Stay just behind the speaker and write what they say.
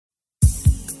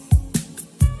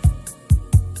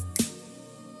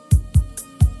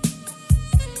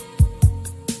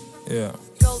Yeah.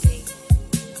 Goldie.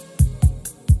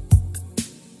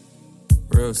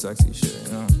 Real sexy shit,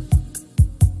 you know?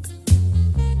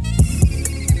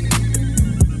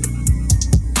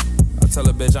 I tell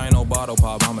a bitch I ain't no bottle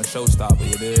pop, I'm a showstopper,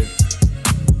 you dig?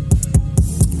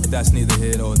 But that's neither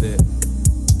here nor there,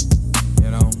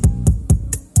 you know?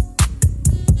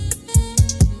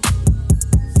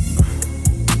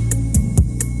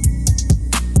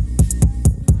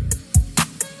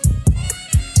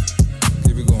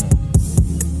 Keep it going.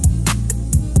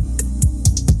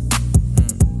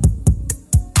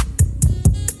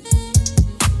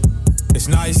 It's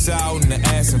nice out and the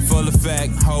ass in full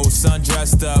effect. Whole sun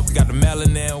dressed up, got the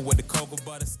melanin with the cocoa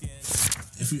butter skin.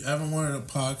 If you ever wanted a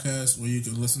podcast where you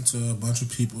could listen to a bunch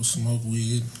of people smoke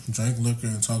weed, drink liquor,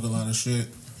 and talk a lot of shit,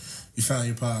 you found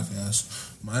your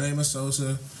podcast. My name is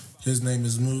Sosa. His name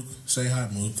is Mook. Say hi,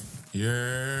 Mook.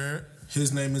 Yeah.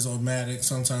 His name is Omatic.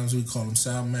 Sometimes we call him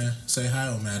Soundman. Say hi,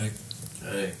 Omatic.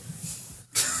 Hey.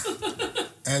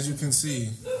 As you can see,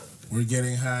 we're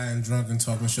getting high and drunk and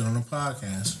talking shit on the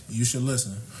podcast. You should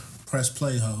listen. Press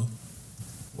play, ho.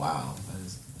 Wow. That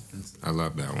is offensive. I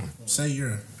love that one. Say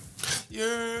you're.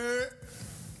 Yeah.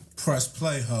 Press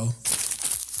play, ho.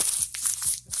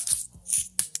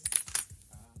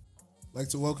 I'd like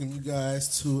to welcome you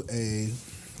guys to a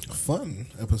fun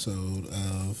episode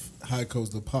of High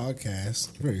Coast the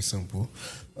Podcast. Very simple.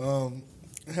 I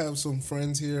have some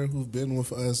friends here who've been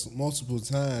with us multiple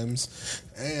times,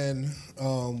 and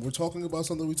we're talking about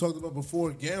something we talked about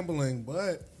before, gambling,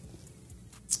 but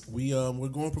we're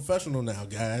going professional now,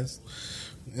 guys.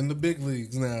 In the big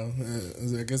leagues now.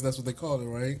 I guess that's what they call it,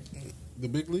 right? The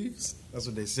big leagues? That's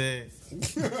what they said.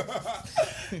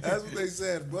 That's what they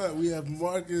said. But we have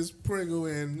Marcus Pringle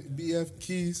and BF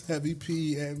Keys, Heavy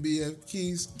P, and BF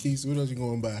Keys. Keys, what else you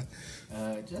going by?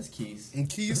 Just Keys. And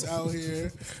Keys out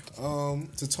here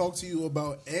to talk to you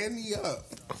about Ante Up.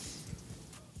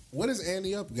 What is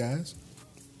Ante Up, guys?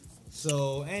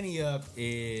 So Ante Up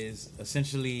is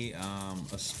essentially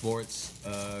a sports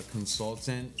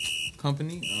consultant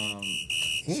company.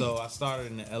 So I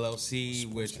started an LLC,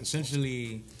 which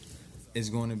essentially is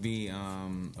going to be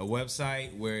a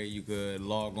website where you could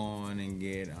log on and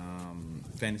get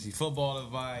fantasy football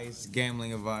advice,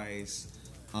 gambling advice.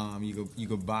 You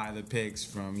could buy the picks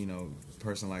from a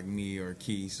person like me or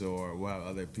Keith or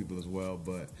other people as well.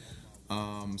 But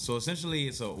so essentially,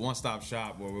 it's a one-stop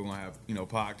shop where we're gonna have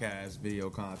podcasts, video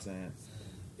content,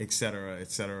 et cetera,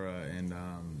 and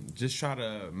just try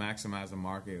to maximize the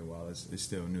market while it's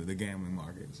still new, the gambling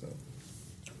market. So.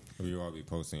 Will you all be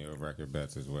posting your record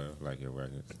bets as well, like your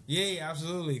records? Yeah,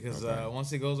 absolutely. Because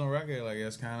once it goes on record, like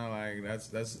it's kind of like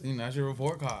that's your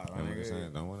report card. I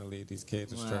understand. Don't want to lead these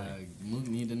kids astray. Mook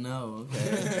need to know.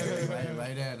 Okay,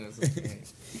 right at us. Okay.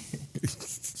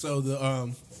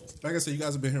 So like I said, you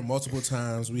guys have been here multiple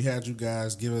times. We had you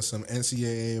guys give us some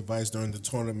NCAA advice during the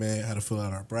tournament, how to fill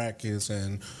out our brackets,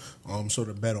 and sort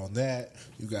of bet on that.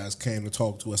 You guys came to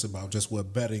talk to us about just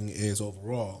what betting is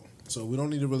overall. So we don't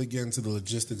need to really get into the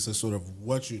logistics of sort of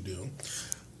what you do.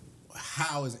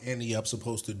 How is Ante Up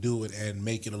supposed to do it and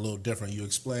make it a little different? You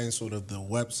explained sort of the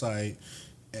website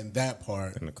and that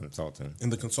part. And the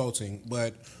consulting.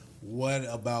 But what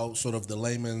about sort of the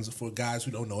layman's for guys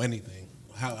who don't know anything?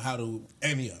 How do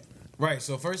Ante Up? Right.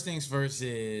 So first things first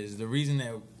is the reason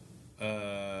that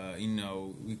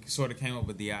we sort of came up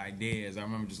with the ideas. I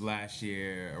remember just last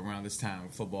year around this time,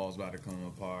 football was about to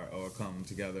come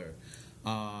together.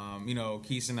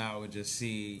 Keith and I would just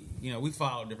see, we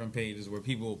follow different pages where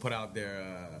people will put out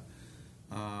their,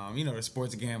 the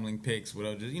sports gambling picks,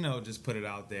 whatever, just put it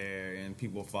out there and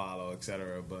people follow,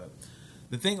 etc. But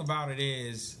the thing about it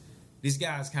is, these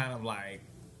guys kind of like,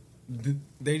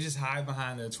 they just hide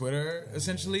behind their Twitter,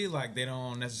 essentially. Like, they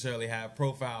don't necessarily have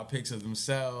profile pics of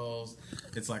themselves.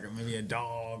 It's like maybe a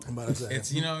dog. It's, it's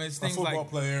things like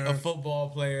a football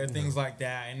player, things like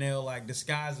that. And they'll, like,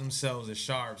 disguise themselves as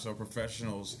sharps or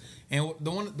professionals. And the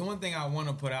one thing I want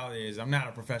to put out is I'm not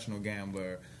a professional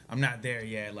gambler. I'm not there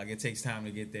yet. Like, it takes time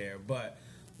to get there. But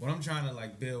what I'm trying to,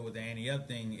 like, build with the Ante Up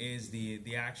thing is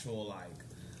the actual, like,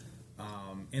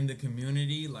 in the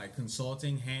community, like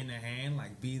consulting hand to hand,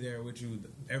 like be there with you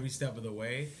every step of the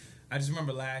way. I just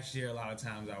remember last year, a lot of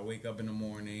times I wake up in the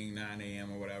morning, 9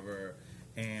 a.m. or whatever,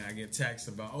 and I get texts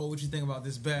about, oh, what you think about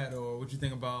this bet, or what you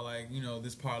think about, like,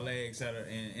 this parlay, etc.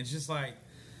 And it's just like,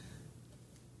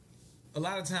 a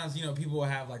lot of times, people will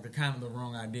have like the kind of the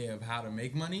wrong idea of how to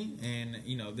make money, and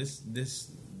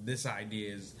this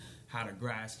idea is how to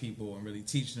grasp people and really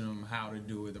teach them how to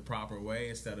do it the proper way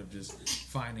instead of just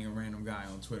finding a random guy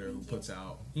on Twitter who puts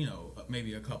out,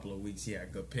 maybe a couple of weeks he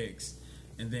had good picks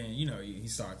And then, he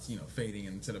starts, fading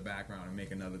into the background and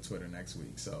make another Twitter next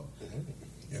week. So,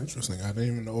 Interesting. I didn't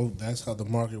even know that's how the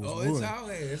market was moving. It's out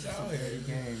here. It's out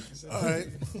here. All right.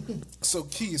 So,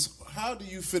 Keys, how do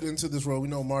you fit into this role? We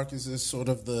know Marcus is sort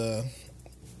of the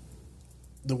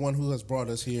one who has brought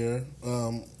us here.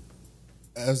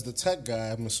 As the tech guy,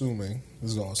 I'm assuming.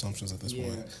 This is all assumptions at this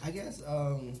point. I guess,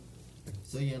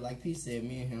 so yeah, like Pete said,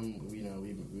 me and him,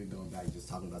 we're going back just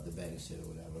talking about the betting shit or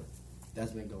whatever.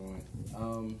 That's been going.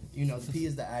 P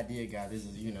is the idea guy. This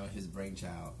is, his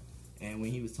brainchild. And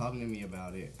when he was talking to me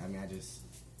about it, I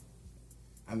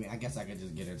guess I could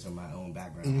just get into my own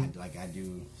background. I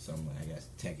do some,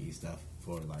 techie stuff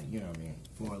for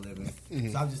for a living.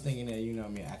 So I was just thinking that,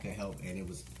 I could help, and it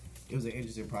was an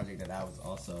interesting project that I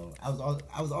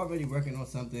was already working on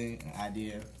something, an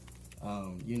idea,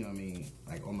 on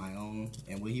my own.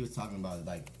 And what he was talking about,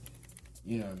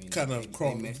 Kind of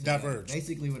diverge.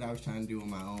 Basically, what I was trying to do on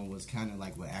my own was kind of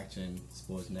like what Action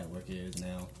Sports Network is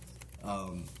now.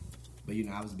 But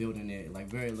I was building it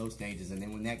very low stages, and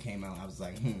then when that came out, I was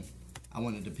like, I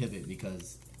wanted to pivot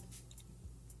because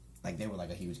they were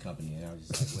a huge company, and I was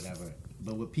just whatever.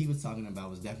 But what Pete was talking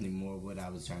about was definitely more what I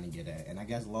was trying to get at, and I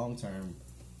guess long term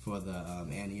for the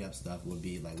Ante Up stuff would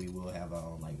be we will have our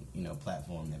own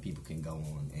platform that people can go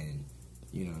on and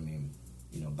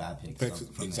buy picks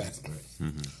from the experts.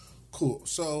 Cool.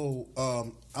 So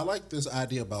I like this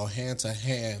idea about hand to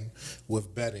hand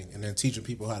with betting and then teaching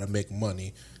people how to make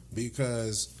money,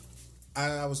 because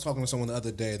I was talking to someone the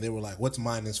other day and they were like, "What's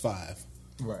 -5?"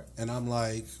 Right. And I'm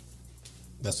like,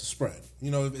 "That's a spread."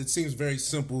 It seems very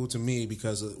simple to me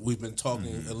because we've been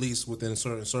talking, at least within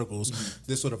certain circles,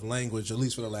 this sort of language, at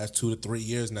least for the last 2 to 3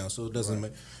 years now. So it doesn't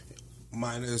make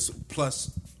minus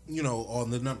plus. On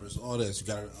the numbers, all this. You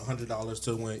got $100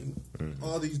 to win.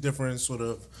 All these different sort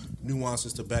of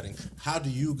nuances to betting. How do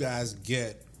you guys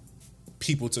get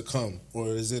people to come?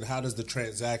 Or how does the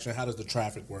transaction, how does the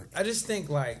traffic work? I just think,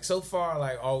 so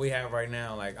far, all we have right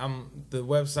now, the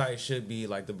website should be,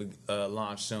 the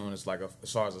launch soon. It's,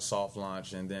 as far as a soft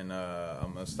launch, and then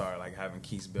I'm going to start, having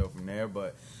Keys built from there.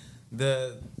 But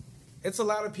it's a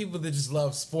lot of people that just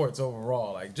love sports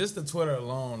overall. Just the Twitter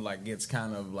alone, gets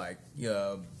kind of, I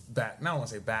don't want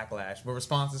to say backlash, but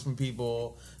responses from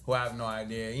people who have no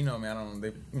idea. I don't.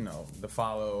 The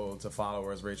follow to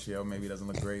followers ratio maybe doesn't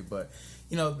look great, but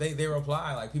they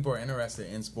reply people are interested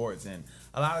in sports, and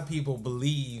a lot of people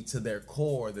believe to their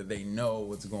core that they know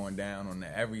what's going down on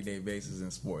an everyday basis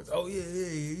in sports. Oh yeah,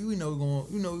 we're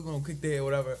gonna kick there,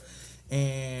 whatever,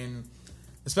 and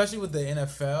especially with the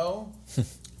NFL.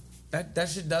 That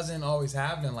shit doesn't always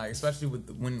happen, especially with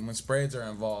when spreads are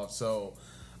involved. So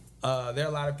there are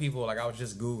a lot of people, I was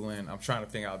just Googling, I'm trying to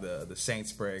figure out the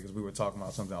Saints spread because we were talking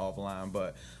about something offline,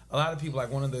 but a lot of people,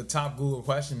 one of the top Google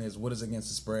questions is, what is against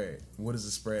the spread? What does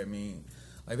the spread mean?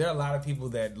 There are a lot of people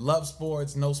that love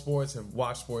sports, know sports, have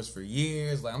watched sports for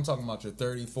years. I'm talking about your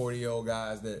 30, 40-year-old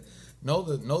guys that know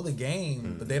the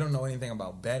game, but they don't know anything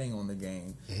about betting on the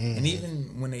game. And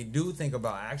even when they do think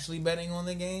about actually betting on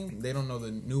the game, they don't know the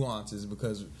nuances,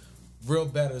 because real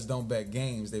bettors don't bet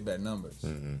games, they bet numbers.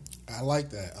 I like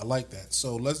that.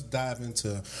 So let's dive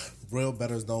into real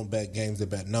bettors don't bet games, they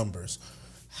bet numbers.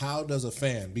 How does a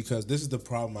fan, because this is the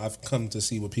problem I've come to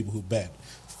see with people who bet.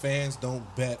 Fans don't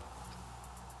bet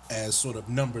as sort of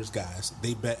numbers guys.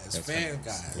 They bet as fan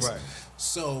guys. Right.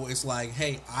 So it's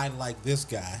hey, I like this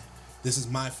guy. This is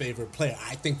my favorite player.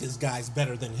 I think this guy's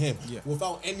better than him. Yeah.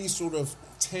 Without any sort of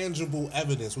tangible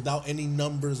evidence, without any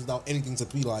numbers, without anything to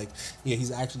be yeah,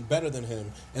 he's actually better than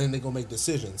him, and then they go make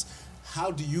decisions.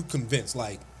 How do you convince,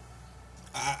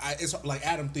 it's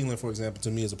Adam Thielen, for example,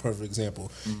 to me is a perfect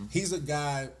example. He's a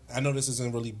guy, I know this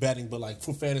isn't really betting, but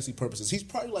for fantasy purposes, he's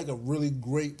probably a really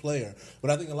great player,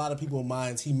 but I think a lot of people's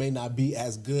minds, he may not be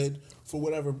as good for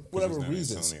whatever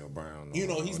reasons. Antonio Brown,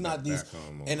 he's not these,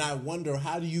 and I wonder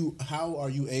how are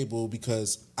you able,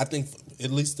 because I think,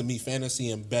 at least to me,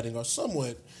 fantasy and betting are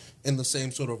somewhat in the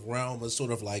same sort of realm as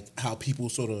sort of how people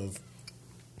sort of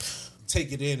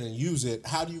take it in and use it.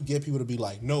 How do you get people to be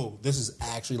no, this is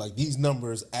actually these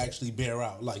numbers actually bear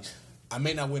out? I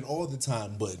may not win all the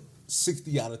time, but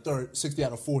 60 out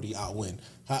of 40 I'll win.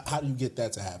 How do you get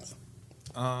that to happen?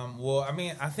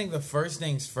 I think the first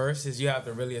things first is you have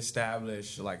to really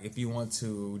establish if you want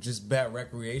to just bet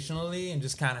recreationally and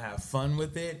just kind of have fun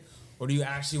with it, or do you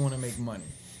actually want to make money?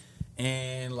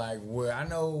 And where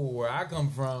I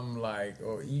come from,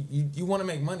 or you want to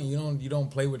make money. You don't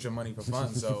play with your money for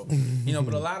fun. So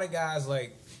but a lot of guys,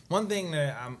 one thing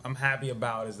that I'm happy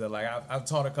about is that I've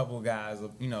taught a couple of guys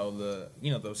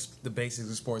the basics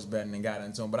of sports betting and got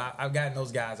into them. But I've gotten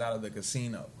those guys out of the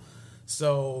casino.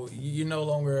 So you're no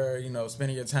longer,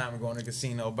 spending your time going to the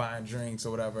casino, buying drinks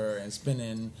or whatever, and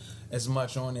spending as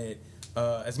much on it,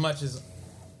 as much as,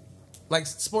 like,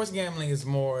 sports gambling is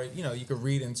more, you can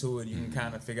read into it, you can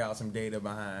kind of figure out some data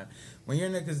behind. When you're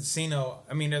in a casino,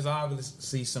 I mean, there's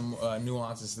obviously some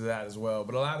nuances to that as well,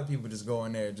 but a lot of people just go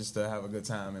in there just to have a good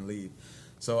time and leave.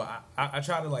 So I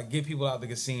try to, like, get people out the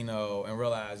casino and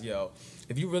realize,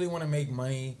 if you really want to make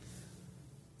money,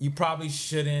 you probably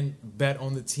shouldn't bet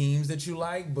on the teams that you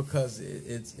like because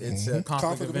it's a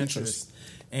conflict of interest.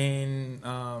 And,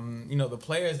 the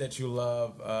players that you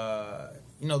love,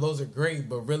 those are great,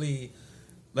 but really,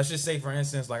 let's just say, for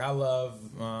instance, like, I love,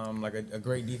 like, a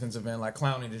great defensive end, like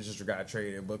Clowney that just got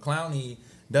traded. But Clowney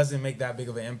doesn't make that big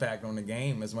of an impact on the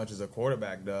game as much as a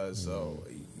quarterback does. So,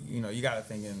 you got to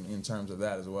think in terms of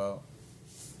that as well.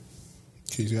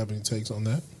 Keith, you have any takes on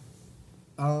that?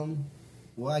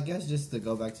 Well, I guess just to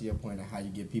go back to your point of how you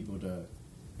get people to,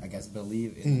 I guess,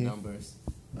 believe in the numbers.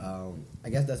 I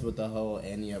guess that's what the whole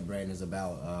Ania brand is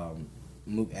about.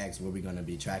 Mook asks where we're going to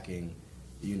be tracking,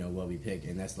 what we pick,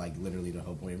 and that's like literally the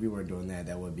whole point. If we were doing that,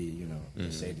 that would be,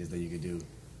 the shadiest that you could do.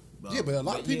 Yeah, but a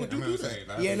lot of people do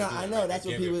that. Yeah, no, I know. That's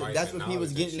what people. That's what people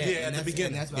was getting at. Yeah, at the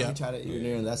beginning. And that's why we try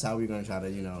to. That's how we're going to try to,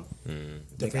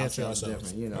 make differentiate ourselves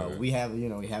ourselves. different. We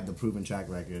have the proven track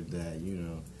record that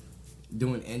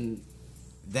doing and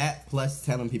that plus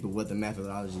telling people what the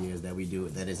methodology is that we do.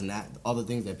 That is not all the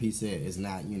things that Pete said is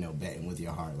not betting with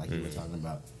your heart like you were talking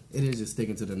about. It is just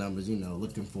sticking to the numbers.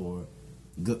 Looking for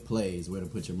good plays, where to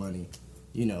put your money.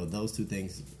 Those two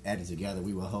things added together,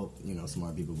 we will hope,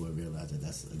 smart people will realize that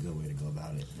that's a good way to go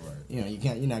about it. Right.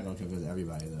 You're not going to convince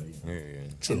everybody, though. Yeah.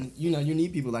 True. And, you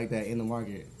need people like that in the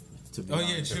market to be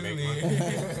honest. Truly.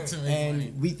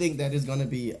 And we think that there's going to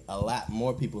be a lot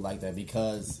more people like that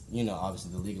because,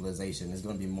 obviously the legalization is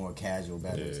going to be more casual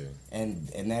bettors. Yeah.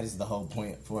 And that is the whole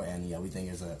point for Ania. We think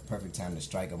it's a perfect time to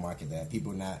strike a market that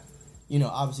people not,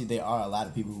 obviously there are a lot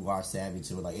of people who are savvy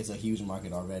to it. Like, it's a huge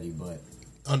market already, but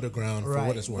underground for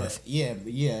what it's worth. But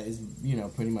it's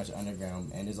pretty much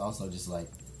underground, and it's also just like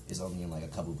it's only in like a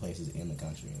couple places in the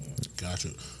country. Gotcha.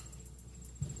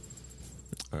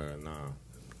 Nah.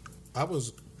 I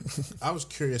was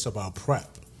curious about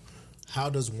prep. How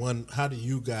do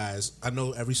you guys? I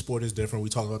know every sport is different. We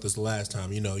talked about this the last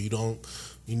time.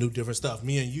 You knew different stuff.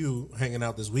 Me and you hanging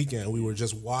out this weekend, we were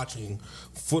just watching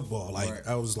football. Like, right.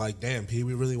 I was like, damn, P,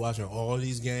 we really watching all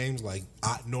these games, like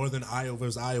Northern Iowa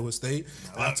versus Iowa State.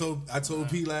 I told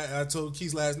Keith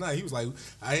last night, he was like,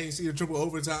 I ain't seen a triple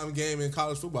overtime game in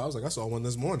college football. I was like, I saw one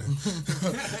this morning.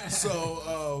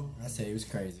 So I said he was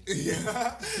crazy.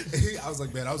 Yeah. I was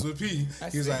like, man, I was with P.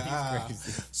 He was like,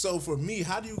 crazy. So for me,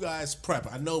 how do you guys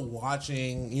prep? I know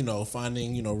watching,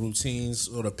 finding, routines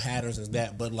or the patterns and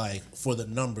that, but like for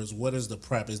the numbers, what is the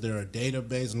prep? Is there a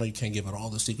database? I know you can't give out all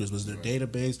the secrets, but is there a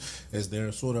database? Is there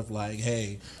sort of like,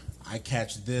 hey, I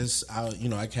catch this,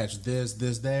 I catch this,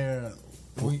 there?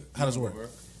 How does it work?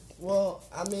 Well,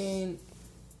 I mean,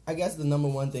 I guess the number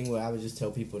one thing where I would just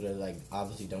tell people to, like,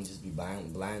 obviously don't just be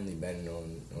blindly betting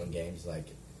on games. Like,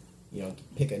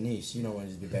 pick a niche. You don't want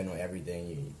to just be betting on everything.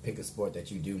 You pick a sport that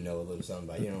you do know a little something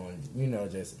about. You don't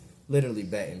want to, just literally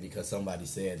betting because somebody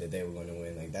said that they were going to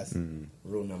win. Like, that's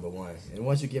rule number one. And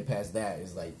once you get past that,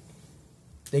 it's like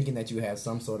thinking that you have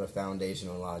some sort of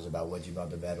foundational knowledge about what you're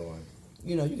about to bet on.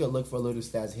 You can look for little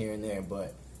stats here and there,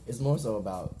 but it's more so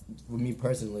about, with me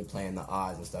personally, playing the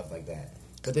odds and stuff like that.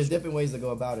 But there's different ways to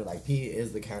go about it. Like, P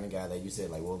is the kind of guy that you said,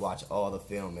 like, we'll watch all the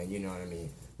film and,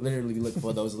 literally look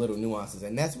for those little nuances.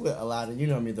 And that's what a lot of,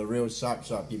 the real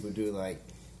sharp people do.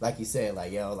 Like you said,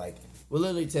 like, we'll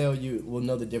literally we'll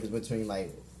know the difference between,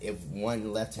 like, if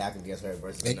one left tackle gets hurt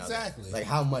versus another. Exactly. Like,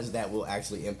 how much that will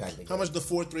actually impact the game. How much the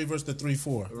 4-3 versus the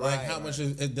 3-4. Right, like, how much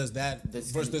does that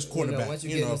versus this quarterback? Once you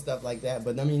get into stuff like that.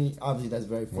 But, I mean, obviously that's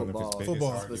very football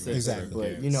specific.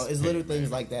 Exactly. But, it's little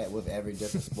things like that with every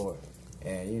different sport.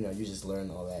 And, you just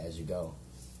learn all that as you go.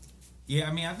 Yeah,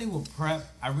 I mean, I think with prep,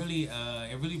 it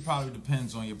really probably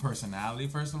depends on your personality,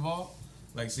 first of all.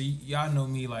 Like, so y'all know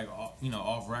me, like,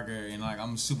 off record, and, like,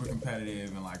 I'm super competitive,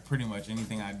 and, like, pretty much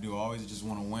anything I do, I always just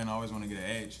want to win, I always want to get an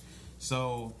edge.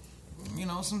 So,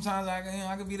 sometimes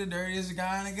I could be the dirtiest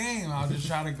guy in the game. I'll just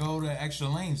try to go to extra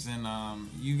lengths, and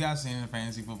you guys seen in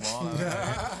fantasy football.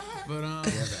 But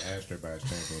he has an asterisk by his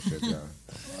championship,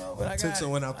 y'all. But I took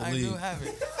someone out the league. I do have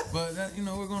it. But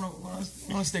we're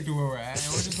gonna stick to where we're at,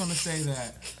 and we're just gonna say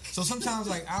that. So sometimes,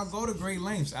 like, I'll go to great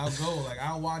lengths.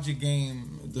 I'll watch a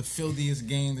game, the filthiest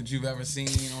game that you've ever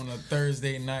seen on a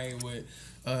Thursday night with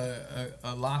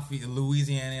a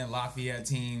Louisiana and Lafayette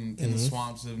team in the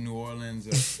swamps of New Orleans.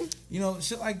 Or,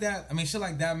 shit like that. I mean, shit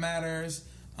like that matters.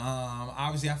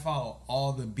 Obviously, I follow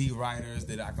all the beat writers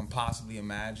that I can possibly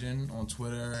imagine on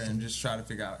Twitter, and just try to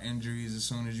figure out injuries as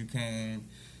soon as you can,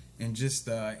 and just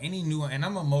any new. And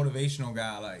I'm a motivational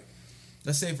guy. Like,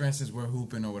 let's say for instance we're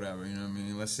hooping or whatever. You know what I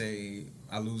mean? Let's say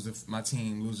my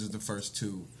team loses the first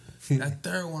two. That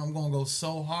third one, I'm gonna go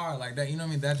so hard like that. You know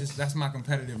what I mean? That's my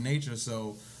competitive nature.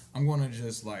 So I'm gonna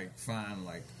just like find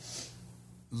like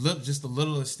just the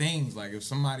littlest things. Like if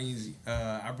somebody's,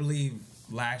 I believe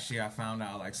last year I found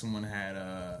out like someone had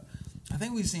I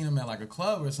think we seen him at like a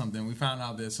club or something. We found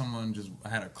out that someone just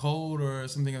had a cold or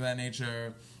something of that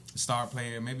nature. Star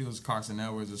player, maybe it was Carson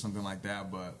Edwards or something like that.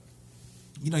 But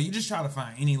you know, you just try to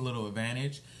find any little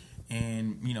advantage,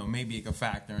 and you know maybe it could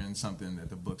factor in something that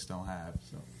the books don't have.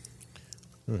 So.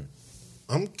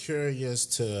 I'm curious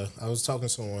to. I was talking to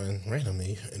someone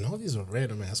randomly, and all these are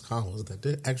random ass combos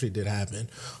that actually did happen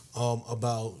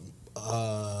about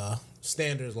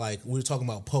standards. Like we were talking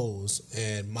about polls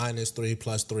and -3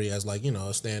 +3 as like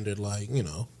a standard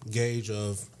gauge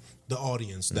of the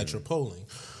audience that you're polling.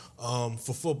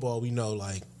 For football, we know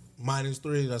like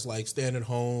 -3. That's like standard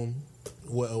home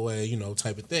away,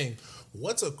 type of thing.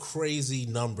 What's a crazy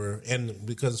number? And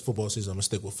because it's football season, I'm gonna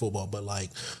stick with football. But like,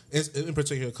 in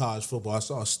particular, college football, I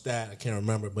saw a stat, I can't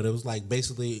remember, but it was like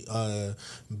basically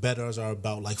bettors are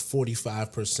about like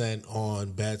 45%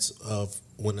 on bets of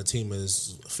when a team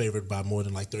is favored by more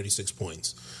than like 36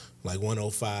 points, like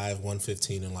 105,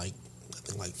 115, and like I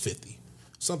think like 50.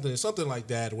 Something like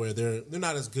that, where they're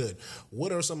not as good.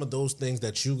 What are some of those things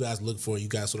that you guys look for? You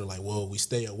guys sort of like, whoa, we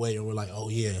stay away, and we're like, oh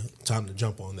yeah, time to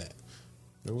jump on that.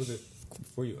 What was it?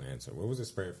 Before you answer, what was the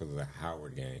spread for the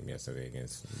Howard game yesterday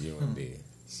against UND?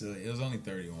 So it was only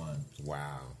 31.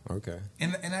 Wow. Okay.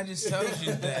 And that just tells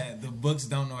you that the books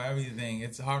don't know everything.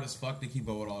 It's hard as fuck to keep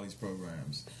up with all these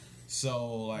programs.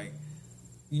 So like,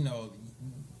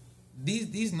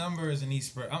 these numbers and these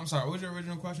spread. I'm sorry. What was your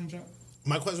original question, Chuck?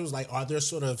 My question was like, are there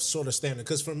sort of standard?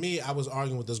 Because for me, I was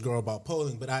arguing with this girl about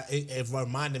polling, but it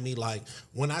reminded me like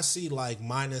when I see like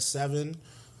 -7,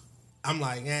 I'm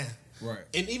like, eh. Right.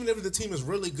 And even if the team is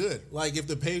really good, like if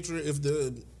the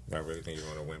I really think you're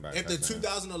going to win by. If the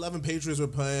 2011 Patriots were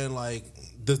playing like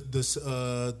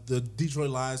the Detroit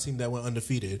Lions team that went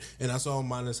undefeated, and I saw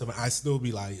 -7, I'd still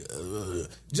be like,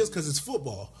 just because it's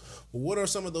football. What are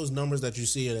some of those numbers that you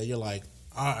see that you're like,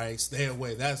 all right, stay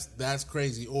away? That's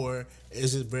crazy. Or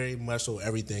is it very much so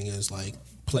everything is like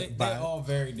played by? They're all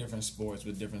very different sports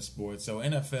with different sports. So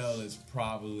NFL is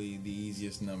probably the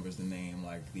easiest numbers to name.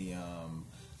 Like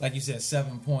like you said,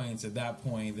 7 points. At that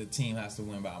point, the team has to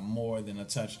win by more than a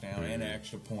touchdown and an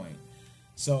extra point.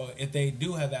 So if they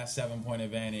do have that 7-point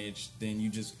advantage, then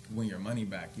you just win your money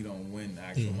back. You don't win the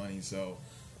actual money. So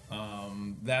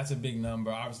that's a big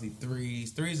number. Obviously,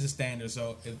 threes is the standard.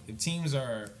 So if teams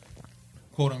are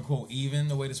quote unquote even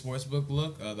the way the sportsbook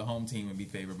look, the home team would be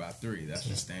favored by 3. That's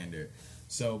just standard.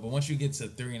 So, but once you get to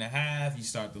 3.5, you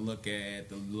start to look at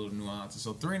the little nuances.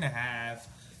 So 3.5.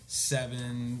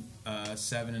 7,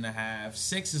 7.5,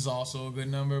 6 is also a good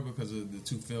number because of the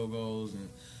 2 field goals, and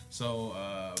so.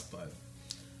 But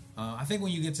I think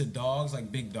when you get to dogs,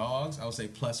 like big dogs, I would say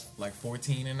plus like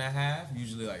 14.5.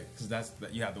 Usually, like because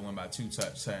you have to win by 2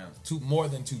 touchdowns, more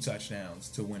than 2 touchdowns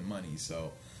to win money.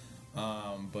 So,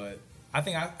 but I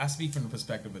think I speak from the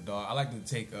perspective of dog. I like to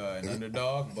take an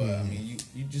underdog, but I mean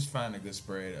you just find a good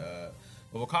spread.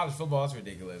 But with college football, it's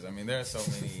ridiculous. I mean there are so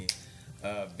many.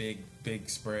 Big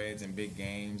spreads and big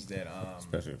games that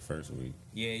especially the first week.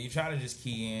 Yeah, you try to just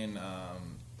key in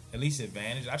at least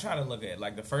advantage. I try to look at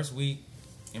like the first week,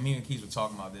 and me and Keith were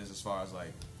talking about this as far as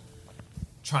like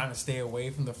trying to stay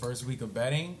away from the first week of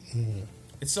betting. Mm-hmm.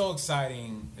 It's so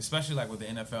exciting, especially like with the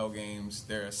NFL games.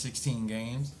 There are 16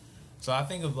 games, so I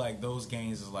think of like those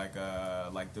games as like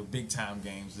the big time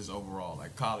games. Just overall,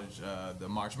 like college, the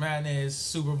March Madness,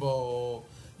 Super Bowl.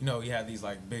 You have these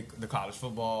like the college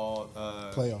football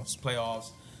playoffs,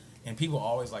 and people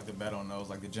always like to bet on those,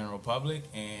 like the general public,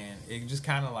 and it just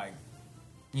kind of like,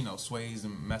 sways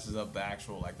and messes up the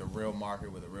actual like the real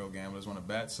market where the real gamblers want to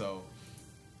bet. So,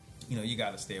 you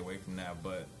got to stay away from that.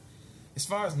 But as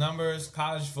far as numbers,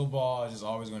 college football is just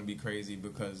always going to be crazy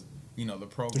because the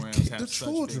programs have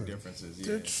such big differences. Yeah.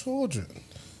 They're children.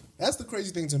 That's the crazy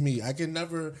thing to me. I can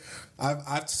never.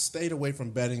 I've stayed away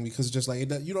from betting because it's just like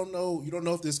you don't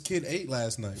know if this kid ate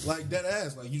last night. Like dead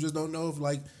ass. Like you just don't know if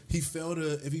like he failed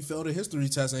a history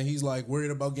test and he's like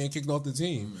worried about getting kicked off the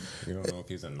team. You don't know if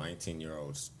he's a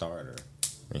 19-year-old starter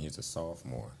and he's a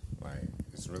sophomore. Like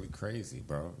it's really crazy,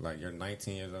 bro. Like you're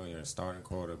 19 years old, you're a starting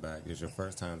quarterback. It's your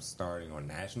first time starting on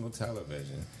national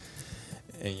television.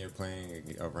 And you're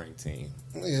playing a ranked team.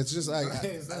 Yeah, it's just like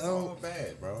that's all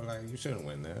bad, bro. Like you shouldn't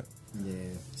win that. Yeah,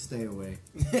 stay away.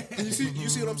 You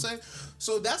see what I'm saying?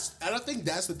 So and I think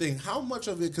that's the thing. How much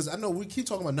of it? Because I know we keep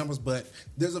talking about numbers, but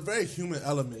there's a very human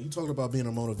element. You talking about being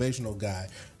a motivational guy.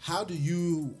 How do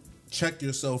you check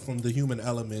yourself from the human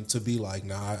element to be like,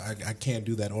 nah, I can't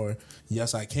do that, or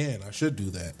yes, I can. I should do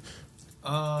that.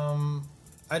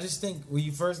 I just think when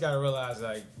you first got to realize,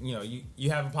 like, you know, you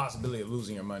have a possibility of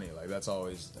losing your money. Like, that's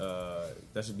always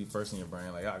that should be first in your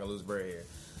brain. Like, I can lose bread here.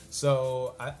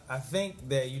 So I think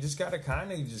that you just got to kind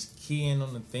of just key in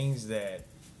on the things that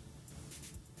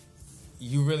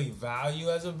you really value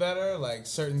as a bettor. Like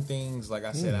certain things, like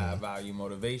I said, I value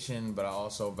motivation, but I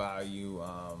also value,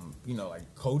 you know,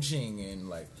 like coaching and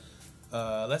like,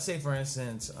 let's say for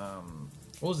instance,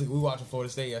 what was it? We watched Florida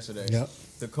State yesterday. Yep.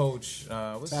 The coach,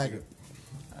 what's Taggart.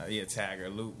 Yeah,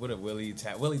 Taggart. Luke, what a Willie,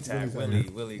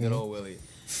 good old Willie.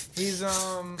 He's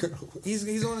going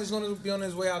to be on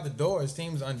his way out the door. His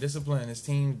team's undisciplined. His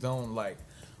teams don't like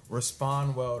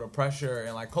respond well to pressure,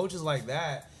 and like coaches like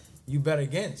that, you bet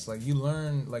against. Like you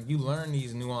learn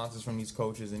these nuances from these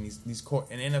coaches, and these and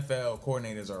NFL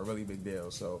coordinators are a really big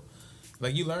deal. So,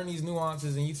 like you learn these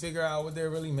nuances and you figure out what they're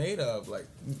really made of. Like,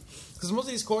 because most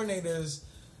of these coordinators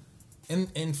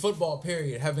in football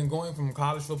period have been going from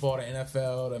college football to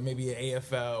NFL to maybe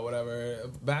AFL, whatever,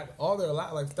 back all their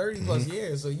life, like 30 plus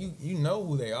years. So you know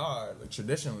who they are, like,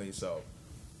 traditionally. So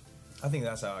I think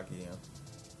that's how I key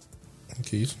in.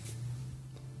 Keys.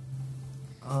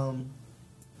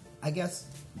 I guess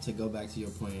to go back to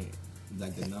your point,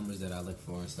 like the numbers that I look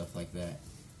for and stuff like that.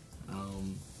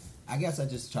 I guess I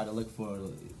just try to look for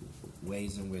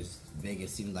ways in which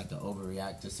Vegas seems like to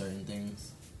overreact to certain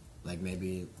things, like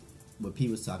maybe what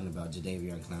Pete was talking about,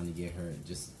 Jadeveon Clowney get hurt,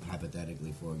 just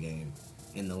hypothetically for a game,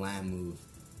 in the line move.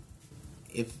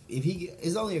 If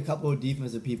it's only a couple of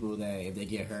defensive people that if they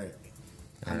get hurt,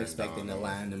 I'm expecting the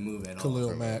line to move at all.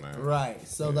 Khalil Mack. Right.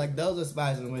 So like those are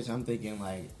spots in which I'm thinking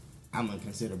like I'm gonna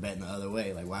consider betting the other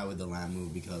way. Like why would the line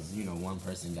move because you know one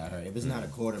person got hurt? If it's not a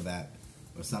quarterback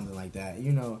or something like that,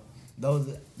 you know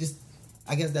those just.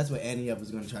 I guess that's what Andy Up is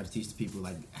going to try to teach the people,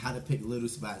 like how to pick little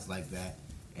spots like that.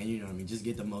 And you know what I mean, just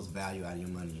get the most value out of your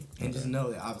money. And just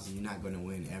know that obviously you're not going to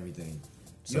win everything.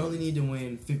 You only need to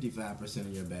win 55%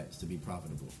 of your bets to be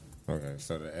profitable. Okay,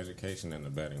 so the education and the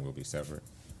betting will be separate?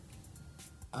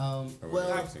 Or will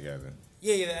Well, they be together?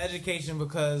 Yeah, the education,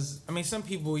 because I mean, some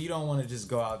people you don't want to just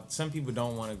go out. Some people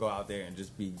don't want to go out there and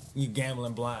just be you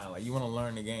gambling blind. Like you want to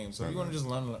learn the game. So if you want to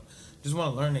just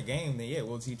want to learn the game, then yeah,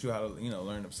 we'll teach you how to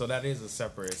learn it. So that is a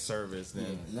separate service. Then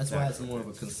and that's why it's more of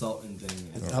a consulting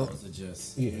thing as opposed to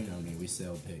just you know what I mean, we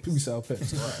sell picks. We sell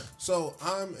picks. Right. So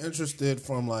I'm interested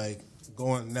from like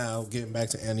getting back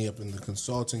to Annie Up in the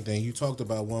consulting thing. You talked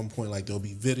about one point like there'll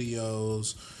be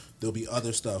videos. There'll be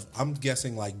other stuff. I'm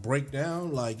guessing like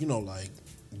breakdown, like like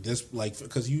this, like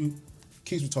because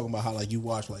Keith was talking about how like you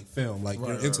watch like film, like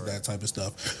you're into that type of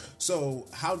stuff. So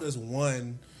how does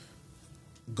one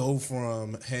go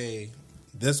from hey,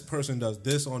 this person does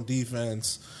this on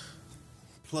defense,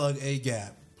 plug A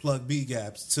gap, plug B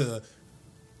gaps to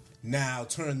now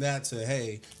turn that to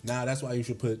hey, now that's why you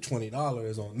should put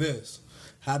 $20 on this.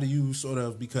 How do you sort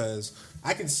of, because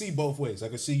I can see both ways. I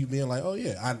can see you being like, oh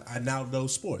yeah, I now know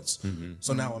sports.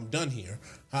 So now I'm done here.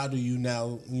 How do you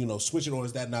now, switch it, or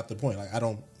is that not the point? Like I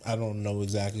don't know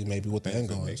exactly maybe what the end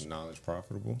goal is. Make knowledge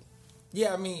profitable?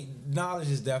 Yeah, I mean, knowledge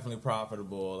is definitely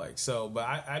profitable. Like so, but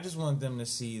I just want them to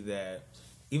see that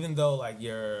even though like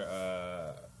you're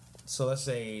so let's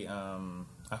say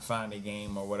I find a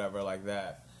game or whatever like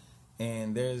that,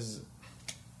 and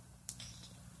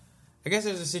I guess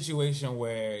there's a situation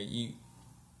where you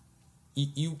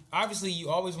obviously you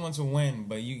always want to win,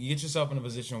 but you get yourself in a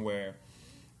position where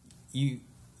you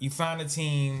find a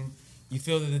team, you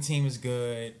feel that the team is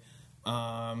good,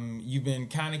 you've been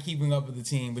kind of keeping up with the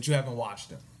team, but you haven't watched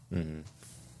them. Mm-hmm.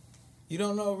 You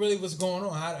don't know really what's going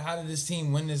on. How did this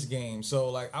team win this game?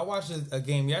 So like I watched a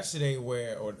game yesterday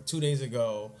or 2 days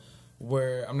ago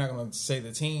where I'm not going to say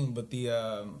the team, but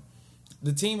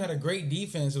the team had a great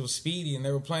defense. It was speedy, and they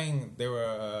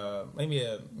were maybe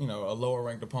a lower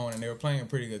ranked opponent. They were playing a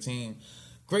pretty good team.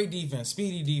 Great defense,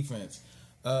 speedy defense.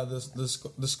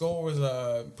 The score was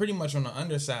pretty much on the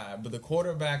underside, but the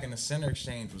quarterback and the center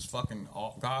exchange was fucking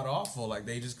god awful. Like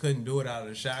they just couldn't do it out of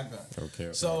the shotgun. Okay.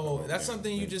 So that's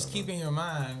something you just keep in your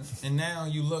mind, and now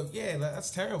you look, yeah, that's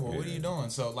terrible. Yeah. What are you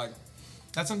doing? So like.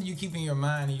 That's something you keep in your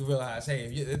mind, and you realize, hey,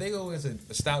 if they go against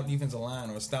a stout defensive line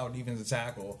or a stout defensive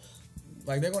tackle,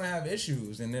 like they're going to have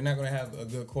issues, and they're not going to have a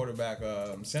good quarterback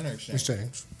center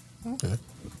exchange. Okay.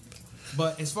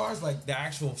 But as far as like the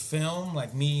actual film,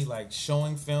 like me like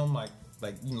showing film, like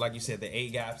like you said, the A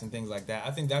gaps and things like that.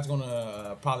 I think that's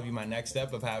gonna probably be my next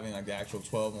step of having like the actual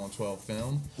 12-on-12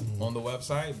 film on the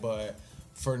website. But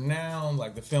for now,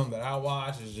 like the film that I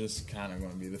watch is just kind of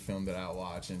gonna be the film that I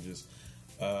watch and just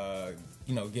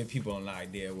give people an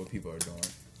idea of what people are doing.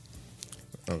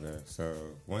 Okay, so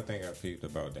one thing I peeped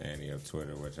about the Annie of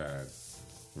Twitter, which I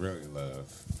really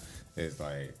love, is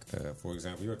like, for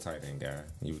example, you're a tight end guy.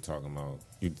 You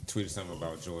tweeted something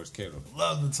about George Kittle.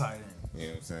 Love the tight end. You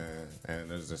know what I'm saying?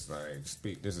 And it's just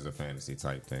like, this is a fantasy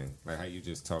type thing. Like how you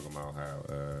just talking about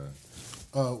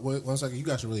how. Wait 1 second. You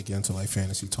guys should really get into like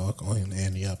fantasy talk on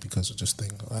Andy Up because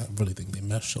I really think they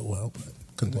mesh so well. But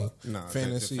continue.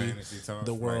 Fantasy, the fantasy talk,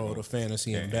 the world of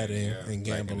fantasy and betting and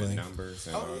gambling, like the numbers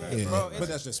and all that. Yeah, Bro, but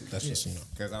that's just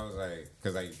Because I was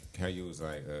like, how you was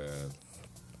like.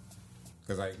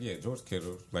 Because, George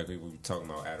Kittle, like we were talking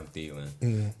about Adam Thielen,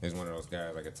 is one of those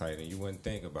guys, like a tight end, you wouldn't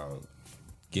think about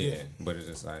getting. But it's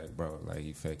just like, bro, like,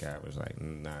 he fake average, like,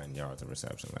 9 yards of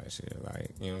reception last year.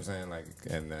 Like, you know what I'm saying? Like,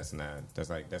 and that's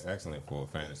excellent for a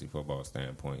fantasy football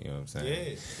standpoint, you know what I'm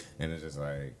saying? Yeah. And it's just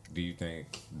like, do you think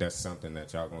that's something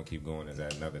that y'all going to keep going? Is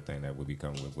that another thing that would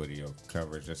become with video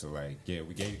coverage? Just to like,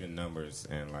 we gave you the numbers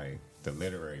and, like, the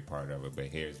literary part of it, but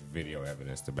here's video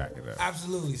evidence to back it up.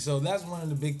 Absolutely. So that's one of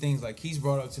the big things. Like he's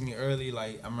brought up to me early.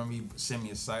 Like I remember he sent me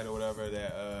a site or whatever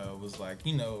that was like,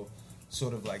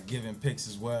 sort of like giving picks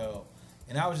as well.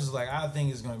 And I was just like, I think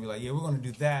it's gonna be like, we're gonna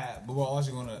do that, but we're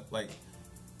also gonna like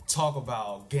talk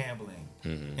about gambling.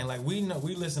 Mm-hmm. And like we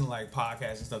listen to like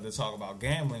podcasts and stuff that talk about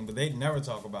gambling, but they never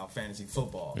talk about fantasy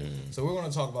football. Mm-hmm. So we're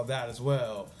gonna talk about that as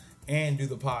well, and do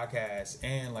the podcast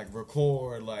and like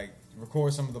record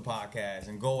some of the podcasts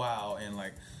and go out and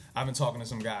like I've been talking to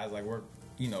some guys like work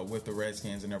with the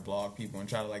Redskins and their blog people and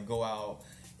try to like go out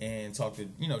and talk to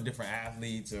different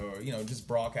athletes or just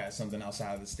broadcast something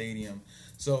outside of the stadium.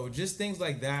 So just things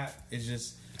like that is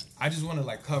just I just want to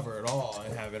like cover it all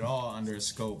and have it all under a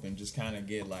scope and just kind of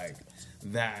get like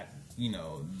that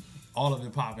all of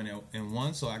it popping in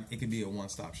one so it could be a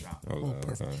one-stop shop. Oh,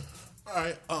 perfect. All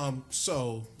right,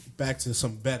 so back to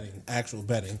some betting, actual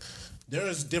betting.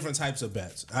 There's different types of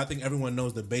bets. I think everyone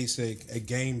knows the basic a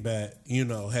game bet.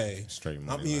 Hey, straight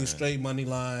money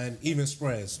line, even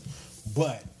spreads.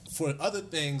 But for other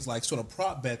things like sort of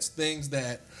prop bets, things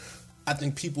that I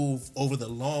think people over the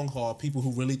long haul, people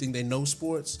who really think they know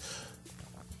sports,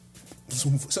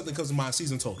 something comes to mind: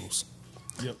 season totals.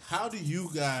 Yep. How do you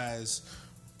guys?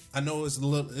 I know it's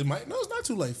it's not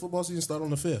too late. Football season start on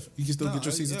the 5th. You can still get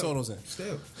your season totals in.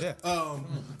 Still, yeah.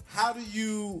 How do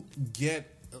you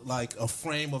get like a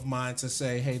frame of mind to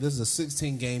say, hey, this is a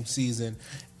 16-game season,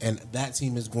 and that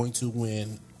team is going to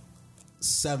win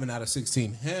 7 out of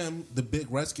 16. Him, the big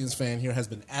Redskins fan here, has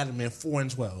been adamant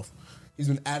 4-12. He's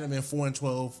been adamant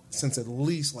 4-12 since at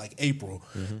least like April.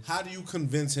 Mm-hmm. How do you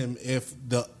convince him if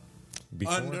the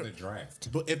the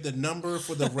draft, but if the number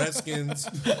for the Redskins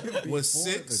was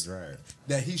 6,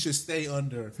 that he should stay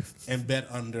under and bet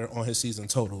under on his season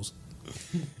totals?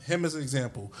 Him as an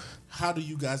example. How do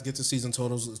you guys get to season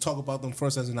totals? Let's talk about them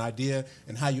first as an idea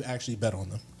and how you actually bet on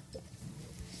them.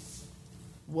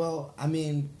 Well, I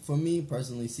mean, for me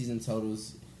personally, season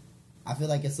totals, I feel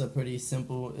like it's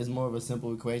more of a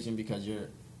simple equation because you're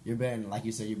betting, like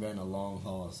you said, you're betting a long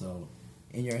haul. So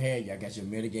in your head, I guess you're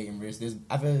mitigating risk.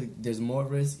 I feel like there's more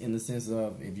risk in the sense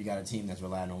of if you got a team that's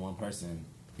relying on one person,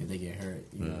 if they get hurt,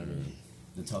 you know what I mean?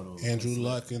 The total. Andrew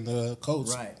Luck and the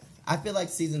Colts. Right. I feel like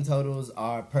season totals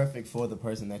are perfect for the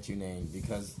person that you named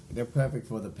because they're perfect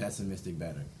for the pessimistic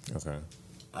bettor. Okay.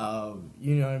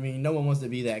 You know what I mean? No one wants to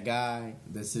be that guy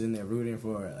that's sitting there rooting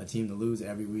for a team to lose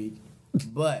every week.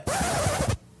 But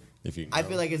I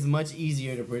feel like it's much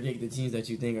easier to predict the teams that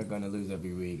you think are going to lose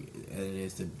every week than it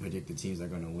is to predict the teams that are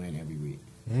going to win every week.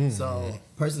 So,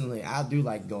 personally, I do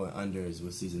like going unders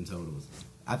with season totals.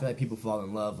 I feel like people fall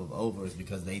in love with overs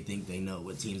because they think they know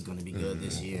what team's going to be good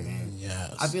this year. And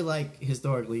I feel like,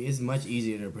 historically, it's much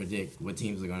easier to predict what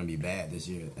teams are going to be bad this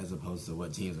year as opposed to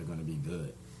what teams are going to be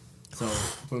good. So,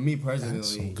 for me personally,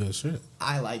 that's some good shit.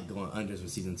 I like going unders with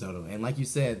season total. And like you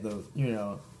said,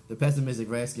 the pessimistic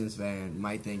Redskins fan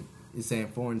might think it's saying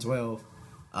 4-12.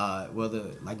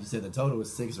 Like you said, the total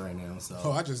is 6 right now.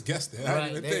 So I just guessed that.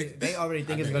 Right, they already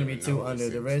think it's going to be 2 under.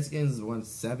 The Redskins won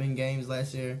 7 games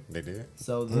last year. They did.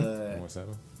 So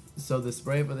the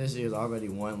spread for this year is already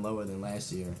 1 lower than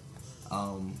last year.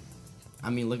 I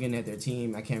mean, looking at their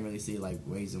team, I can't really see like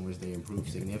ways in which they improved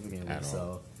significantly.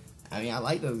 So. I mean, I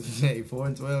like those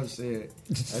 4-12 shit.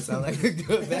 That sounds like a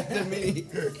good bet to me.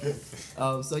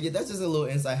 So yeah, that's just a little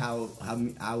insight how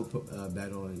I would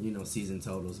bet on season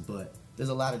totals. But there's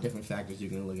a lot of different factors you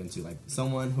can look into. Like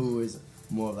someone who is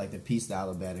more of like the P style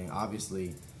of betting.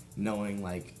 Obviously, knowing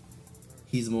like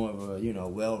he's more of a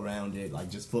well-rounded like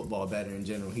just football bettor in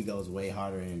general. He goes way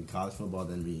harder in college football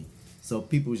than me. So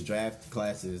people's draft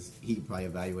classes, he could probably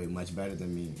evaluate much better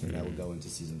than me, and that would go into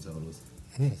season totals.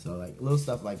 So like little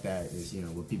stuff like that is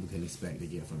what people can expect to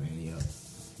get from any of.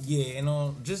 Yeah,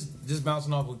 and just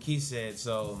bouncing off what Keith said,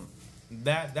 so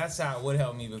that's how it would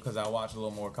help me because I watch a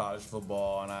little more college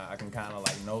football and I can kind of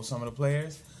like know some of the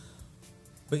players.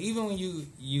 But even when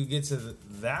you get to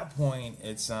that point,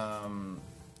 it's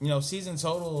season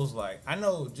totals. Like I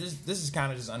know, this is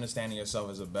kind of just understanding yourself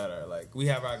as a bettor. Like we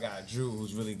have our guy Drew,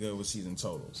 who's really good with season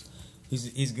totals.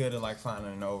 He's good at like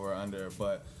finding an over or under.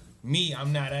 But me,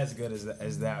 I'm not as good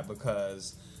as that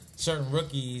because certain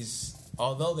rookies,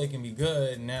 although they can be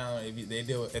good, now if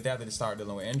they have to start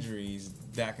dealing with injuries,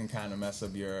 that can kind of mess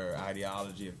up your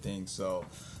ideology of things. So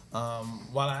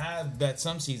while I have bet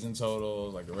some season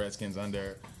totals, like the Redskins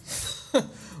under,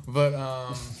 but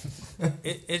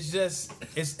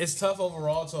it's tough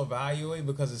overall to evaluate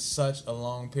because it's such a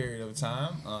long period of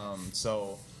time.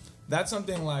 So that's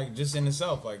something like just in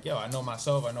itself, like, I know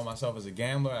myself as a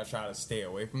gambler. I try to stay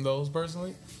away from those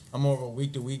personally. I'm more of a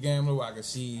week-to-week gambler where I can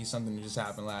see something that just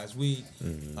happened last week,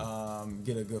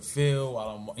 get a good feel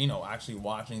while I'm, actually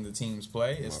watching the teams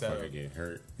play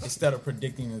instead of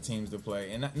predicting the teams to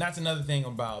play. And that's another thing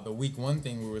about the week one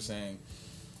thing we were saying.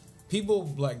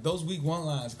 People, like, those week one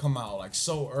lines come out, like,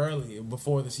 so early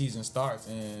before the season starts,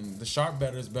 and the sharp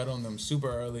bettors bet on them super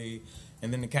early,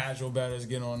 and then the casual bettors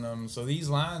get on them. So these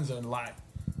lines are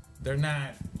they're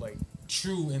not like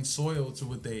true and soiled to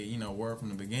what they were from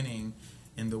the beginning.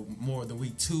 And the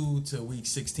week 2 to week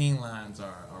 16 lines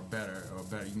are better.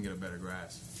 You can get a better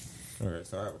grasp. Okay,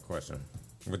 so I have a question.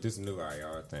 With this new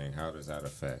IR thing, how does that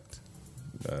affect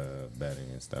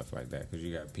betting and stuff like that? Because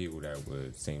you got people that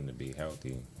would seem to be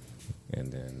healthy,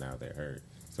 and then now they're hurt.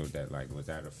 So that would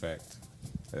that affect?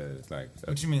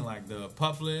 What you mean, like the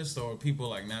pup list or people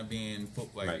like not being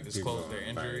disclose their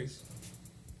injuries?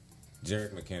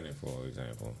 Jerick McKinnon, for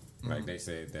example, like they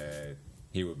said that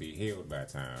he would be healed by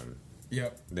the time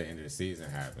the end of the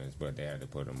season happens, but they had to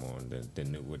put him on the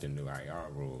new IR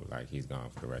rule, like he's gone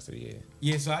for the rest of the year.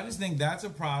 Yeah, so I just think that's a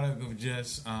product of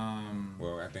just.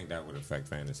 Well, I think that would affect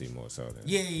fantasy more so than.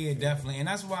 Yeah, definitely, and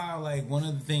that's why like one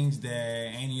of the things that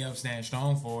Andy Up stands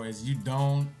strong for is you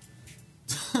don't.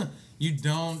 You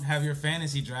don't have your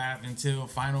fantasy draft until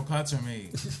final cuts are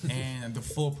made and the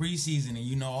full preseason,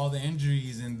 and all the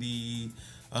injuries and the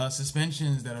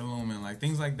suspensions that are looming, like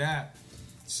things like that.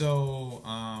 So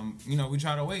we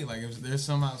try to wait. Like if there's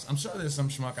I'm sure there's some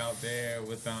schmuck out there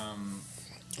with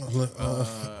LaShawn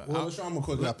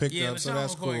McCoy got picked up, so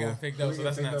that's cool. Got picked up, so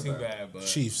that's not too bad. But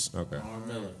Chiefs. Okay.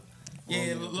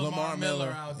 Yeah, Lamar Miller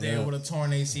out there with a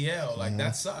torn ACL. Like,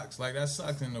 that sucks. Like, that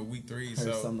sucks in the week 3.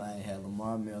 Heard somebody had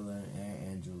Lamar Miller and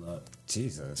Andrew Luck.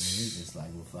 Jesus. And he's just like,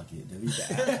 well, fuck it. Delete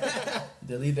the app.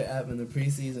 Delete the app in the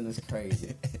preseason is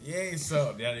crazy. Yeah,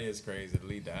 so that is crazy.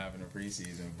 Delete the app in the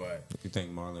preseason, but... You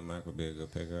think Marlon Mack would be a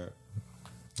good pickup?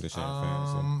 This year in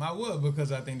fantasy? I would,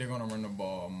 because I think they're going to run the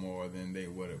ball more than they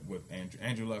would with Andrew.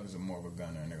 Andrew Luck is more of a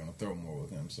gunner, and they're going to throw more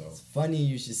with him, so... It's funny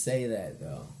you should say that,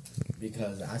 though,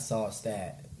 because I saw a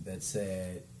stat that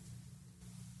said,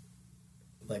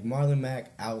 like, Marlon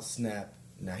Mack out-snapped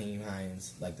Nyheim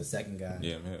Hines, like the second guy.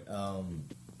 Yeah, I'm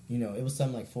here. It was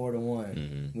something like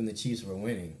 4-1 when the Chiefs were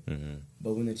winning. Mm-hmm.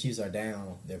 But when the Chiefs are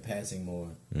down, they're passing more.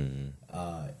 Mm-hmm.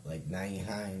 Like, Nyheim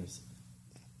Hines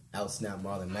out-snapped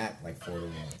Marlon Mack like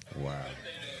 4-1. Wow.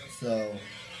 So,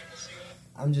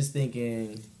 I'm just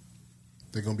thinking...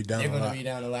 They're going to be down a lot. They're going to be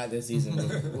down a lot this season.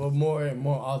 Well, more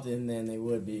often than they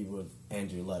would be with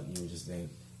Andrew Luck, you would just think.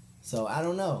 So, I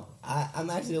don't know. I'm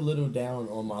actually a little down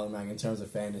on Marlon Mack in terms of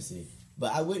fantasy.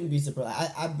 But I wouldn't be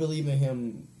surprised. I believe in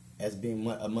him as being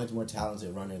a much more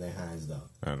talented runner than Hines, though.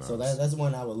 I know. So that's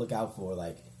one I would look out for.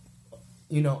 Like,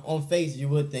 on face, you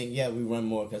would think, yeah, we run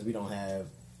more because we don't have...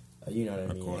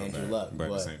 Andrew Luck. But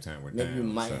at the same time, we're maybe down, you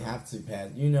might have to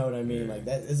pass. You know what I mean? Yeah. Like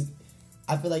that is.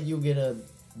 I feel like you'll get a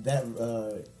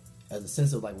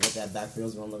sense of like what that backfield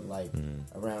is gonna look like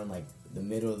around like the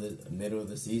middle of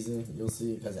the season. You'll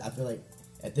see, because I feel like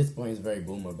at this point it's very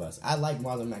boom or bust. I like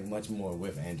Marlon Mack much more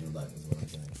with Andrew Luck. Is what I'm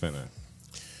saying. Finna.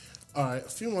 All right, a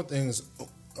few more things.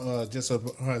 just as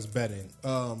far as betting,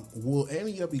 will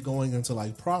any of you be going into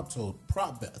like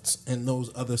prop bets and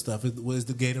those other stuff? Was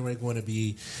the Gatorade going to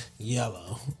be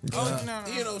yellow? No.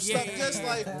 You know, stuff just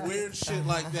like weird shit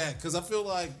like that. Because I feel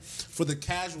like for the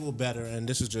casual bettor, and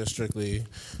this is just strictly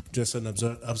just an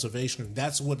observation,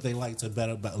 that's what they like to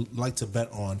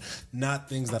bet on, not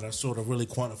things that are sort of really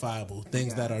quantifiable,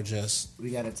 things that are just.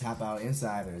 We got to tap out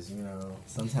insiders, you know.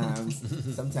 Sometimes,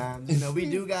 you know, we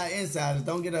do got insiders.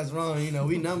 Don't get us wrong, you know,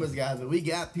 we numbers guys, but we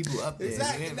got people up there.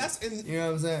 Exactly. You know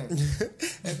what I'm saying?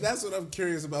 And that's what I'm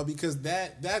curious about, because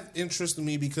that interests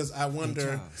me, because I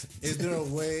wonder, is there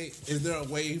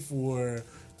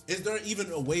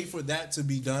even a way for that to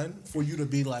be done, for you to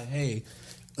be like, hey,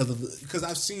 because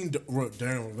I've seen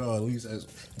Darren Rovell at least as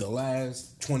the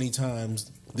last 20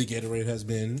 times the Gatorade has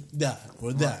been that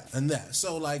or that and that.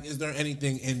 So, like, is there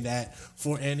anything in that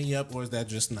for Ante Up, or is that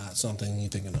just not something you're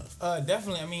thinking of?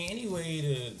 Definitely. I mean, any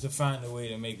way to find a way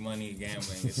to make money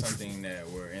gambling is something that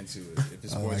we're into if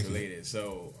it's sports related.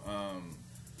 So,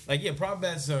 prop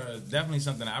bets are definitely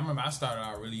something. I remember I started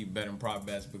out really betting prop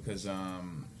bets because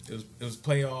it was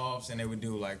playoffs, and they would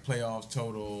do like playoffs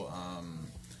total.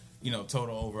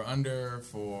 Total over under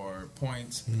for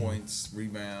points,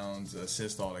 rebounds,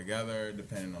 assists all together,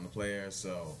 depending on the player.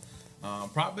 So,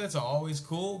 prop bets are always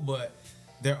cool, but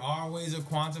there are ways to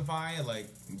quantify it,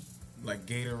 like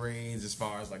Gatorades, as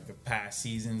far as like the past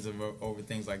seasons over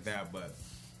things like that. But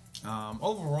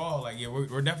overall,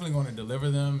 we're definitely going to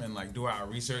deliver them and like do our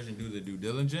research and do the due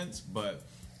diligence, but.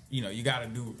 You know, you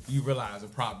realize the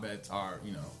prop bets are,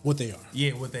 you know. What they are.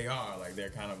 Yeah, what they are. Like, they're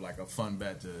kind of like a fun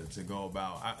bet to go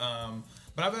about.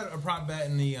 But I bet a prop bet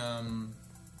in the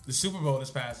Super Bowl this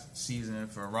past season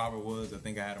for Robert Woods. I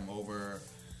think I had him over,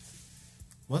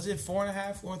 was it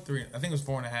 4.5 or 3? I think it was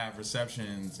 4.5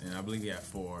 receptions, and I believe he had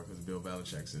 4 because Bill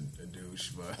Belichick's a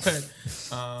douche. But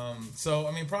so,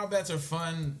 I mean, prop bets are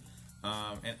fun.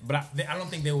 But I don't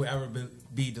think they will ever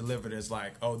be delivered as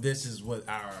like, oh, this is what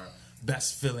our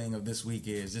best feeling of this week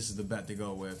is. This is the bet to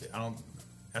go with. I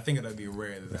think it'll be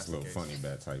rare that's a little the case. funny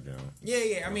bet type deal.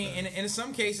 Yeah. I mean, and in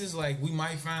some cases, like, we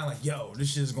might find like, yo,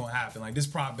 this shit's gonna happen. Like, this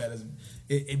prop bet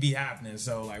it be happening.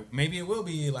 So like, maybe it will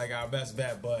be like our best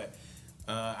bet, but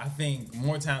I think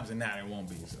more times than not it won't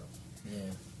be. So yeah,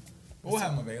 we'll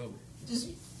have them available. Just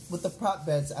with the prop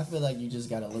bets, I feel like you just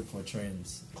gotta look for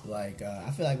trends. Like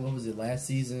I feel like, what was it, last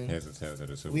season? Heads or tails of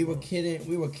the Super Bowl.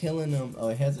 We were killing them.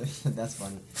 Oh, that's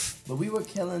funny. But we were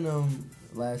killing them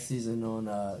last season on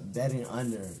betting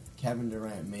under. Kevin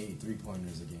Durant made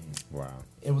 3-pointers a game. Wow.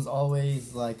 It was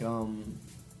always like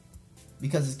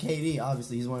because it's KD.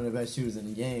 Obviously, he's one of the best shooters in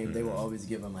the game. Mm-hmm. They will always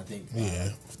give him, I think, 3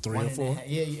 or 4.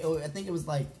 I think it was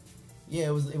like,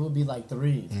 it would be like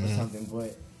 3 or something,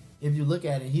 but. If you look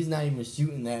at it, he's not even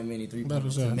shooting that many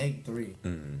 3-pointers to make 3.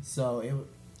 Mm-hmm. So it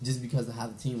just because of how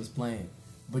the team was playing,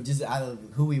 but just out of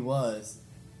who he was,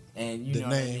 and you know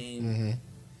what I mean.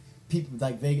 People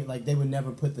they would never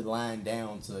put the line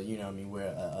down to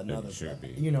where another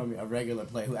a regular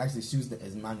player who actually shoots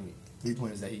as many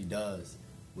 3-pointers that he does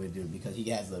would do, because he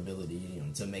has the ability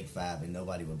to make 5 and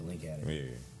nobody would blink at it.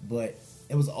 Yeah. But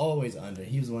it was always under.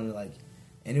 He was one of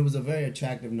and it was a very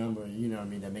attractive number,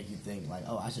 that make you think like,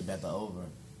 oh, I should bet the over.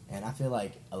 And I feel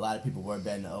like a lot of people were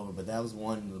betting the over, but that was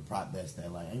one of the prop bets that,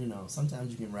 sometimes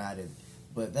you can ride it,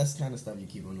 but that's kind of stuff you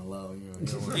keep on the low.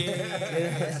 Yeah,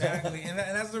 exactly. And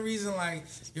that's the reason, like,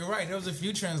 you're right. There was a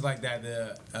few trends like that.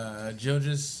 The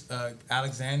Gilgeous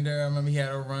Alexander, I remember he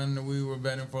had a run that we were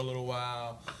betting for a little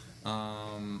while.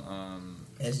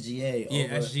 SGA.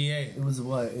 SGA. It was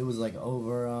what? It was like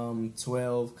over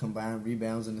 12 combined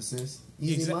rebounds and assists.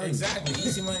 Easy money. Exactly.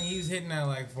 Easy money. He was hitting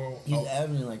that He's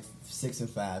averaging like 6 and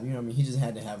 5. He just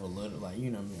had to have a little a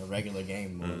regular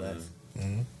game more or less.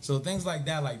 Mm-hmm. So things like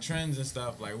that, like trends and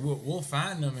stuff, like we'll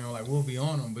find them and we'll be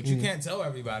on them, but you can't tell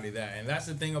everybody that. And that's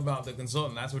the thing about the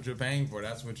consultant. That's what you're paying for.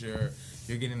 That's what you're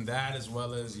getting, that, as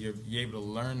well as you're able to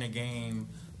learn the game.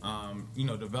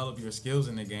 Develop your skills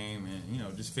in the game,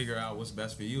 and just figure out what's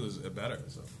best for you is better.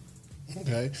 So.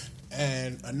 Okay,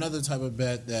 and another type of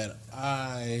bet that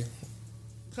I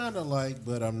kind of like,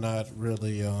 but I'm not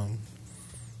really a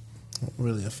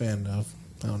fan of.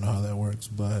 I don't know how that works,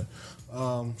 but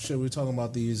we were talking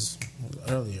about these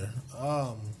earlier.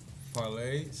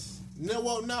 Parlays. No,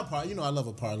 well, not parlay. I love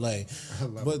a parlay. I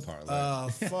love a parlay.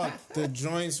 Fuck the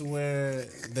joints where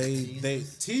they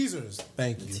teasers.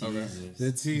 Thank you.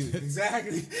 The teasers.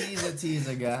 Exactly.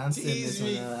 Teaser guy. I'm sitting this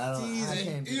one out. I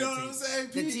can't do you know what I'm saying?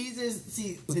 The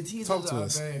teasers are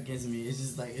very against me. It's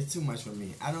just like, it's too much for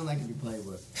me. I don't like to be played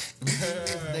with.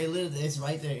 They literally, it's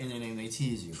right there in their name. They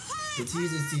tease you.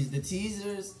 The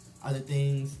teasers are the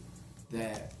things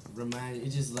that it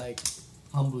just like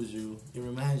humbles you. It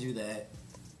reminds you that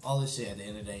all this shit at the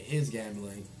end of the day is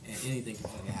gambling and anything can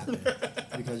fucking happen.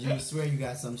 Because you swear you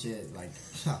got some shit like,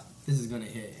 this is gonna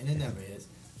hit, and it never hits.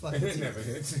 It never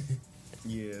hits.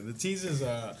 Yeah, the teasers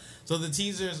are so the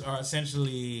teasers are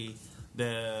essentially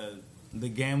the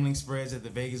gambling spreads that the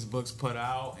Vegas books put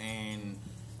out, and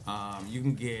you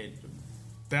can get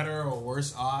better or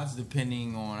worse odds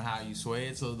depending on how you sway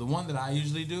it. So the one that I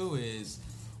usually do is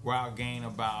where I'll gain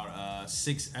about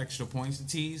 6 extra points to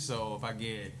tease. So if I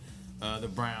get the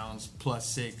Browns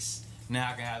 +6, now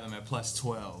I can have them at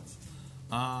 +12.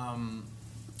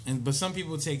 But some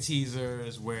people take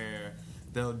teasers where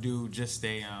they'll do just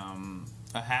a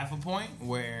half a point,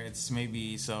 where it's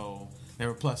maybe so they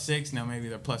were +6, now maybe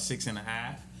they're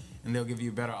 +6.5, and they'll give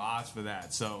you better odds for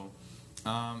that. So,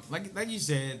 like you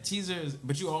said, teasers,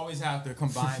 but you always have to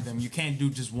combine them. You can't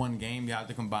do just one game; you have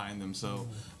to combine them. So,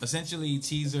 essentially,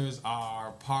 teasers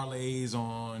are parlays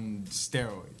on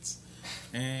steroids.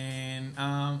 And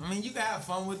I mean, you can have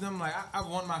fun with them. Like I've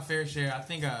won my fair share. I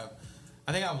think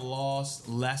I've lost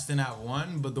less than I've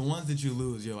won, but the ones that you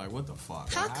lose, you're like, what the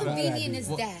fuck? How convenient is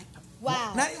that?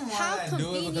 Wow. Not even how why I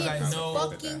do it, because I know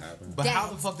fucking but that? how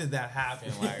the fuck did that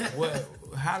happen? Like, what?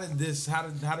 How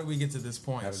did we get to this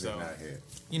point? How did it not hit?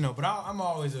 You know, but I'm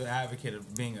always an advocate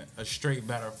of being a straight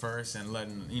better first and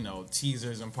letting, you know,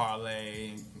 teasers and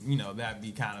parlay, you know, that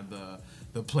be kind of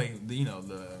the play, you know,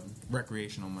 the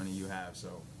recreational money you have.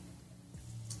 So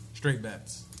straight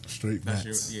bets. Straight That's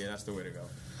bets. that's the way to go.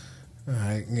 All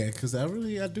right, yeah, because I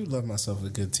do love myself a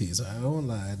good teaser. I don't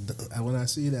lie. When I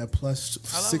see that I love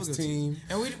a good +16, team.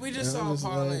 And we just and saw I'm a just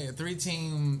parlay, like- a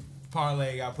 3-team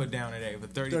parlay got put down today for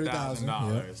 $30,000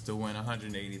 yeah. to win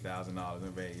 $180,000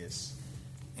 in Vegas.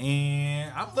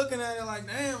 And I'm looking at it like,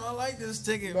 damn, I like this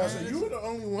ticket, But I man. said, you were the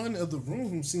only one of the room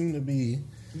who seemed to be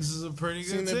This is a pretty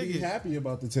good be ticket. happy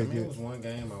about the I mean, it ticket. was one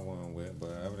game I won with,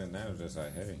 but other than that, it was just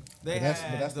like, hey, They But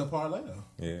had that's the parlay though.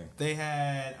 yeah. They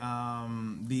had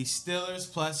the Steelers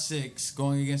 +6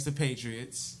 going against the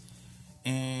Patriots.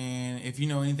 And if you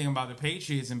know anything about the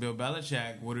Patriots and Bill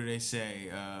Belichick, what do they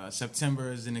say?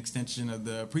 September is an extension of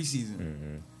the preseason.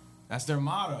 Mm-hmm. That's their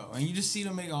motto. And you just see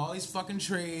them making all these fucking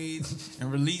trades and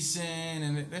releasing,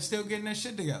 and they're still getting their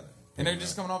shit together. And they're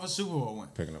just coming off a Super Bowl win.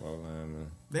 Picking up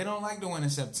O-line. They don't like to win in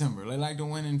September. They like to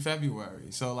win in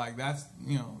February. So, like, that's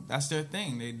their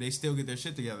thing. They still get their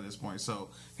shit together at this point. So,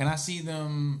 can I see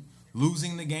them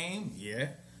losing the game? Yeah.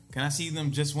 Can I see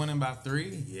them just winning by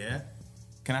 3? Yeah.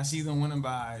 Can I see them winning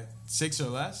by 6 or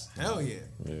less? Hell yeah.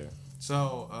 Yeah.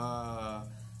 So,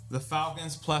 the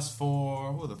Falcons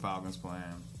 +4. Who are the Falcons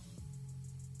playing?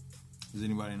 Does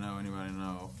anybody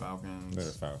know? Falcons. They're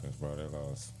the Falcons, bro. They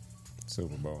lost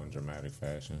Super Bowl in dramatic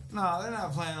fashion. No, they're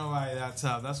not playing nobody that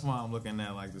tough. That's why I'm looking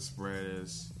at like the spread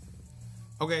is.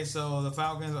 Okay, so the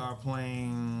Falcons are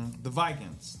playing the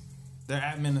Vikings. They're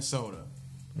at Minnesota.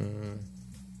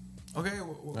 Mm-hmm. Okay,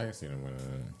 I can see them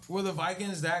winning. were the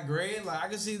Vikings that great? Like I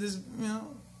can see this, you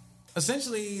know.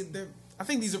 Essentially, I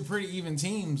think these are pretty even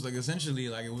teams. Like essentially,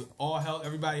 like it was all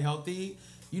everybody healthy.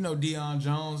 You know, Deion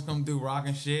Jones come through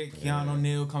rocking shit. Keanu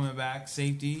O'Neal coming back,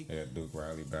 safety. Yeah, Duke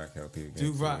Riley back healthy again.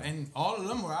 Duke Riley, and all of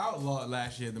them were outlawed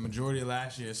last year. The majority of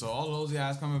last year, so all those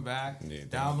guys coming back. Yeah,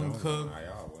 Dalvin Jones Cook. on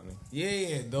IR, wasn't he?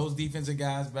 Yeah, those defensive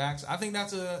guys back. So I think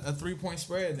that's a 3-point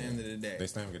spread at the end of the day. They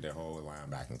still get their whole line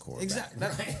back and court. Exactly.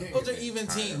 Those are even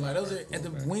teams. Like those are at the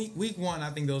week 1. I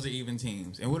think those are even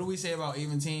teams. And what do we say about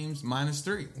even teams?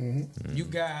 -3. Mm-hmm. You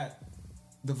got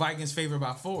the Vikings favored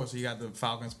by 4, so you got the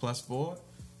Falcons +4.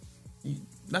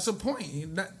 That's a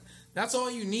point. That's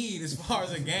all you need as far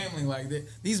as a gambling. Like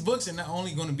these books are not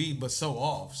only going to be but so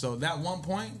off. So that 1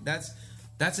 point, that's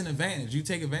an advantage. You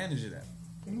take advantage of that.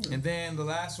 Mm-hmm. And then the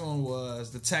last one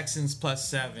was the Texans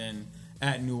 +7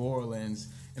 at New Orleans,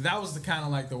 and that was the kind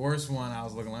of like the worst one. I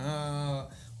was looking like,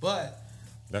 but.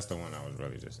 That's the one I was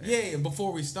really just. Yeah,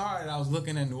 before we started, I was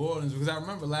looking at New Orleans because I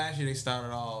remember last year they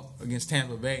started off against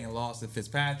Tampa Bay and lost to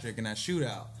Fitzpatrick in that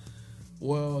shootout.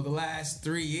 Well, the last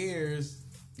 3 years,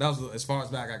 that was as far as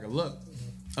back I could look.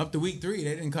 Up to week 3,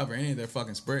 they didn't cover any of their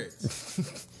fucking spreads.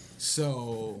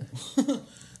 So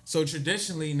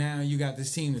traditionally now you got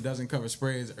this team that doesn't cover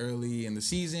spreads early in the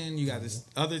season. You got this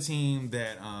other team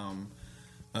that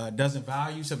doesn't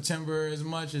value September as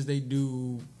much as they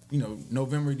do, you know,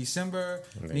 November, December.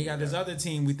 And you got this other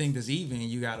team we think is even.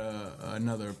 You got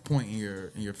another point in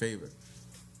your favor.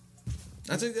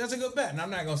 That's a good bet, and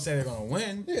I'm not gonna say they're gonna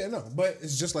win. Yeah, no, but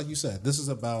it's just like you said. This is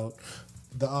about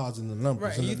the odds and the numbers,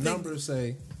 Right, and you the think numbers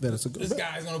say that it's a good This bet.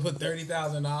 guy's gonna put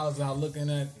 $30,000 out looking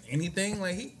at anything.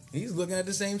 Like he's looking at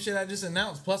the same shit I just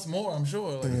announced, plus more. I'm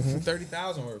sure, like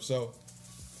 $30,000 worth. So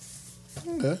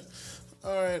Okay.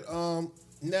 All right.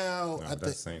 Now No, I the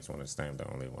think. Saints want to stamp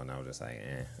the only one. I was just like,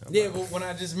 Yeah, but when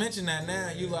I just mentioned that now,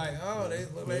 you like, oh,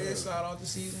 they start off the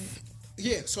season.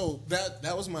 Yeah. So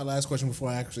that was my last question before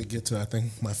I actually get to I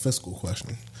think my fiscal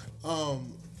question.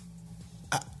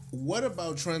 What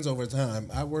about trends over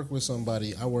time? I work with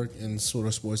somebody. I work in sort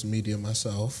of sports media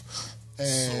myself.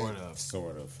 And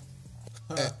Sort of.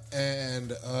 And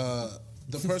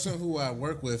the person who I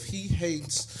work with, he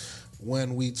hates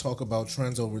when we talk about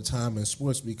trends over time in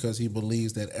sports because he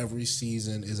believes that every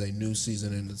season is a new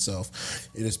season in itself.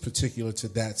 It is particular to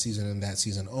that season and that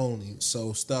season only.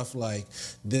 So stuff like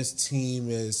this team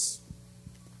is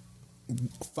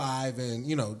 5 and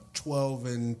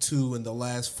 12-2 in the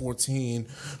last 14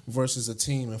 versus a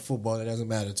team in football that doesn't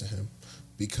matter to him.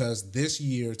 Because this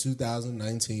year,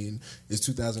 2019, is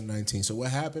 2019. So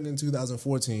what happened in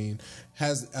 2014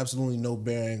 has absolutely no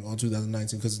bearing on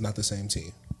 2019 because it's not the same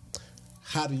team.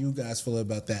 How do you guys feel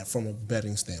about that from a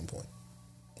betting standpoint?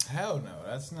 Hell no,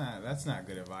 that's not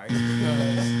good advice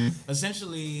because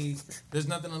essentially there's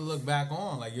nothing to look back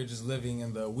on. Like you're just living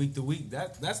in the week to week.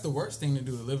 That's the worst thing to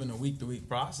do, to live in a week to week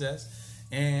process.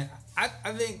 And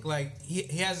I think like he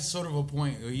has a sort of a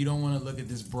point where you don't want to look at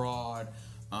this broad.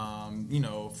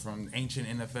 From ancient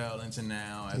NFL into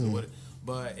now.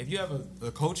 But if you have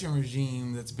a coaching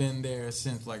regime that's been there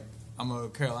since, like, I'm a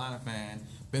Carolina fan,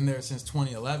 been there since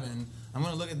 2011, I'm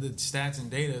going to look at the stats and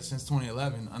data since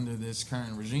 2011 under this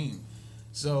current regime.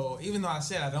 So even though I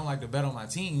said I don't like to bet on my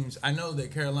teams, I know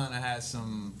that Carolina has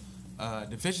some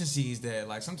deficiencies that,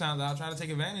 like, sometimes I'll try to take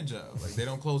advantage of. Like, they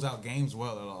don't close out games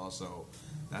well at all, so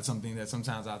that's something that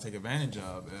sometimes I'll take advantage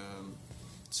of.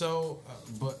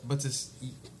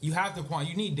 You have to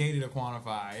you need data to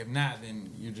quantify. If not,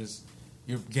 then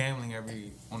you're gambling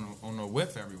on a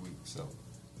whiff every week. So,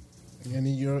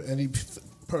 Any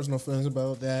personal feelings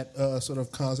about that sort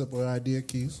of concept or idea,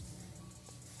 Keys?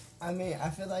 I mean, I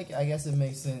feel like I guess it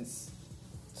makes sense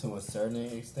to a certain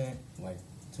extent. Like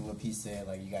to what Pete said,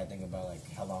 like you gotta think about like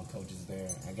how long coach is there.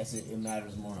 I guess it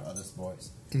matters more in other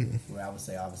sports. Where I would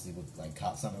say obviously with like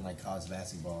something like college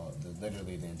basketball,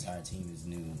 literally the entire team is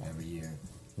new every year.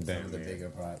 Some of the bigger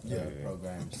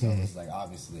programs. So it's like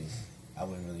obviously I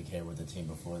wouldn't really care what the team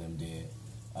before them did.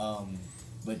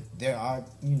 But there are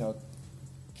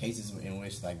cases in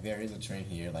which like there is a trend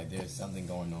here. Like there's something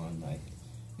going on. Like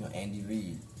Andy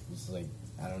Reid. It's like.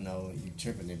 I don't know. You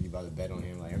tripping if you about to bet on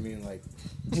him? Like I mean, like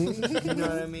you know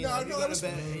what I mean? No, I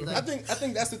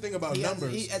think that's the thing about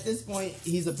numbers. At this point,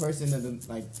 he's a person that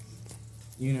like,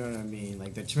 you know what I mean?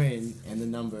 Like the trend and the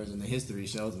numbers and the history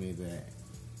shows me that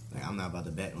like I'm not about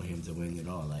to bet on him to win it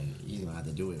all. Like he's gonna have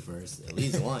to do it first, at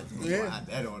least once. Before I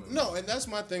bet on him. No, and that's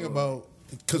my thing about.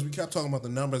 Because we kept talking about the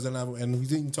numbers and we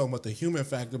didn't talk about the human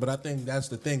factor, but I think that's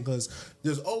the thing because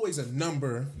there's always a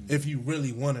number if you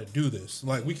really want to do this.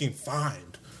 Like we can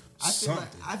find something.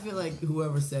 I feel like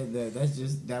whoever said that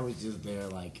that was just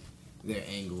their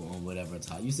angle on whatever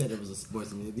time. You said it was a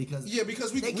sports media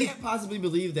because they can't possibly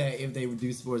believe that if they would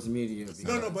do sports media.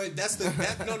 No, but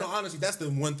honestly, that's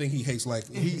the one thing he hates.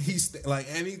 Like he's like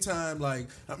anytime like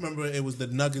I remember it was the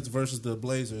Nuggets versus the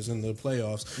Blazers in the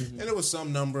playoffs, and it was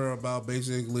some number about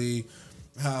basically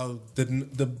how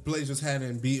the Blazers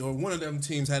hadn't beat or one of them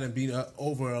teams hadn't beat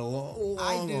over a long.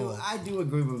 I do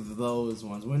agree with those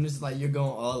ones when it's like you're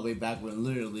going all the way back when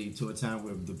literally to a time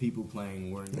where the people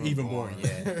playing weren't even born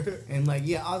yet, and like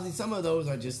obviously some of those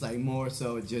are just like more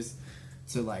so just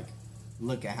to like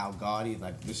look at how gaudy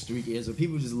like the streak is, or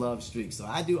people just love streaks. So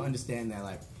I do understand that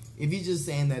like if you're just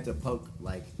saying that to poke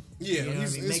like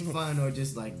make fun or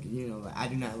just like like, I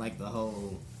do not like the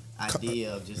whole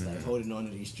idea of just like holding on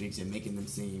to these streaks and making them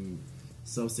seem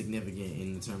so significant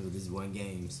in terms of these one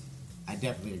games. I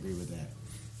definitely agree with that.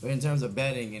 But in terms of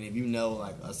betting, and if you know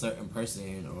like a certain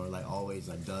person or like always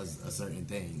like does a certain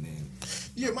thing,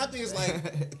 then my thing is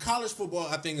like college football.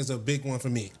 I think is a big one for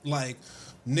me. Like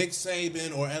Nick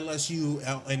Saban or LSU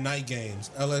out in night games,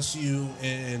 LSU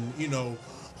and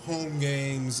home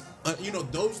games.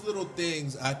 Those little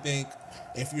things. I think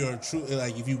if you're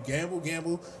if you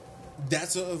gamble.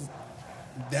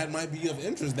 That might be of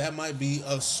interest. That might be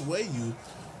of sway you.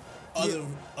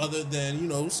 Other than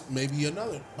maybe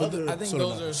another. I think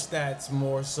those are stats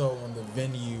more so on the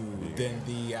venue than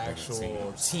the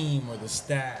actual team or the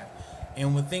staff.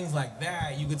 And with things like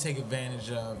that, you could take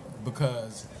advantage of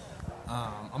because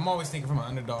I'm always thinking from an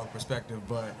underdog perspective.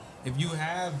 But if you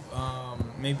have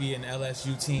maybe an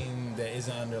LSU team that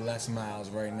isn't under Les Miles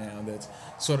right now, that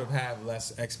sort of have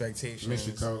less expectations. Miss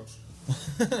you, coach.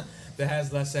 That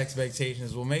has less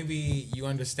expectations. Well, maybe you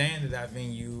understand that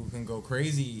venue can go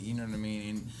crazy. You know what I mean?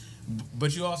 And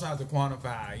But you also have to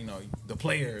quantify, the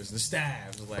players, the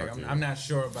staff. Like I'm not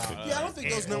sure about. Yeah, I don't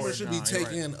think those numbers should be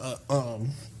taken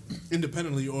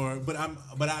independently, but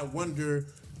I wonder,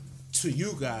 to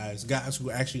you guys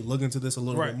who actually look into this a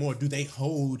little bit more, do they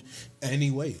hold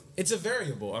any weight? It's a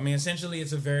variable. I mean, essentially,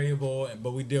 it's a variable,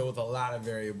 but we deal with a lot of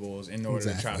variables in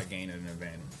order to try to gain an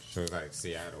advantage. So it's like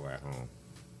Seattle at home.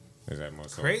 Is that more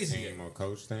so crazy, team or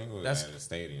coach thing, or is that a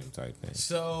stadium type thing?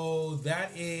 So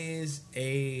that's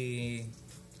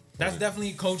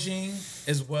definitely coaching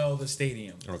as well, the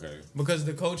stadium. Okay. Because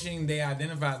the coaching, they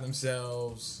identify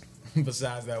themselves,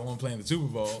 besides that one playing the Super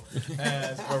Bowl,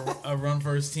 as a run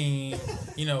first team,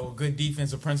 good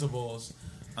defensive principles.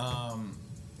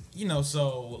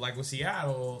 So like with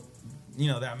Seattle,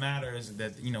 that matters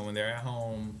that, when they're at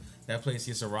home, that place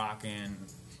gets a rockin'.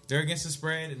 They're against the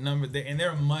spread and they're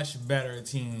a much better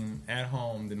team at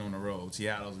home than on the road.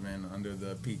 Seattle's been under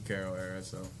the Pete Carroll era,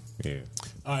 so. Yeah.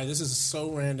 All right, this is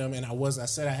so random, and that was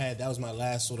my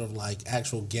last sort of like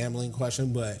actual gambling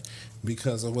question, but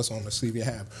because of what's on the sleeve you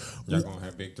have, y'all gonna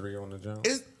have Big Three on the jump?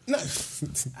 No,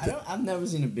 I've never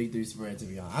seen a Big Three spread, to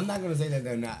be honest. I'm not gonna say that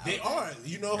they're not. They are.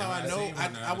 You know how I know?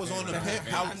 I was on the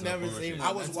panel. I've never seen one.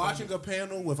 I was watching a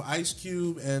panel with Ice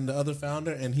Cube and the other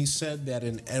founder, and he said that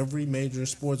in every major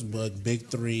sports book, Big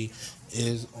Three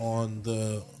is on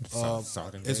the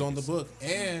book,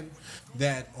 and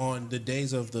that on the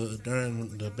days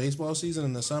during the baseball season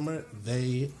in the summer,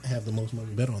 they have the most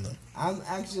money bet on them. I'm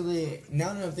actually,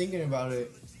 now that I'm thinking about it,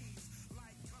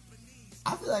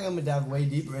 I feel like I'm gonna dive way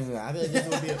deeper into that. I feel like this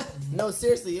would be no,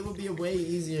 seriously, it would be a way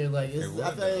easier. Like I feel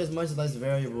like there's much less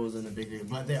variables in the Big Three,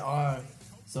 but there are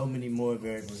so many more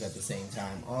variables at the same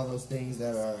time. All those things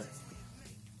that are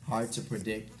hard to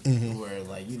predict, where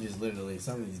like you just literally,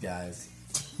 some of these guys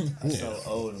are so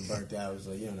old and burnt out,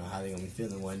 so you don't know how they're gonna be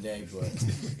feeling one day. But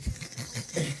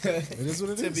it is what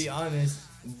it is. To be honest,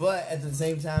 but at the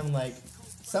same time, like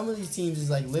some of these teams is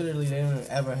like literally they don't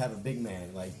ever have a big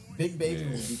man. Like Big Baby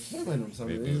will be killing them.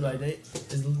 Something it's like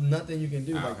there's nothing you can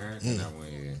do. Al Harrington that one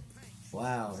year.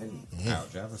 Wow, and Al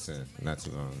Jefferson not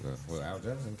too long ago. Well, Al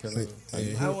Jefferson killed him.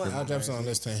 Al Jefferson on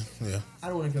this team. Yeah. I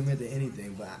don't want to commit to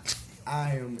anything, but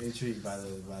I am intrigued by the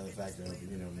fact that the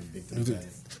Big Three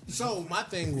guys. So my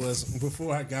thing was,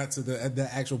 before I got to the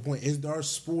actual point, is there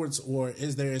sports or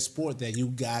is there a sport that you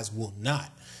guys will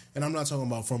not? And I'm not talking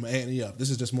about from A&E up. This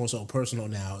is just more so personal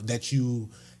now, that you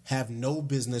have no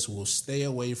business, will stay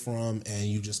away from, and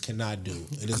you just cannot do.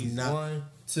 It is not. 1,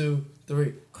 2,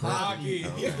 3. Hockey.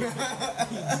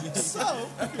 So,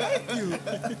 thank you.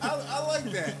 I like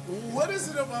that. What is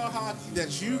it about hockey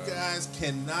that you guys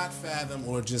cannot fathom,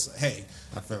 or just, hey?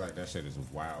 I feel like that shit is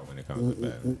wild when it comes to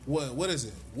betting. What is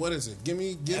it? What is it? Give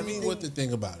me what the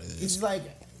thing about it is. It's like,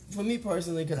 for me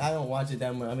personally, because I don't watch it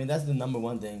that much. I mean, that's the number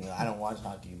one thing. I don't watch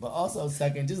hockey. But also,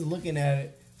 second, just looking at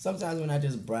it, sometimes when I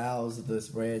just browse the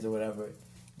spreads or whatever,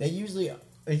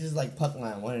 it's just like puck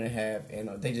line 1.5,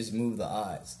 and they just move the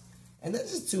odds. And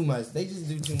that's just too much. They just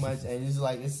do too much, and it's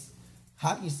like,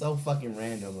 hockey's so fucking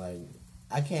random. Like,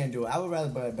 I can't do it. I would rather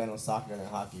bet on soccer than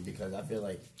hockey, because I feel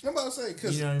like, I'm about to say,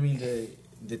 cause you know what I mean?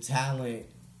 The talent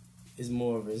is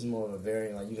more of a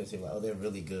variant. Like, you can say, like, oh, they're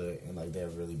really good, and like they're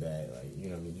really bad. Like, you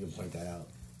know what I mean? You can point that out.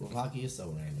 Well, hockey is so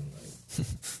random. Like,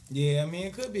 yeah, I mean,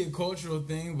 it could be a cultural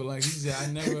thing, but like you said, I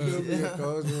never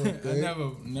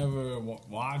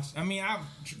watched. I mean, I've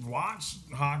watched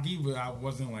hockey, but I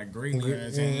wasn't like greatly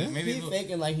entertained. Maybe he's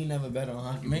thinking like he never bet on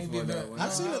hockey. Maybe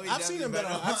I've seen him bet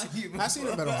on hockey. I've seen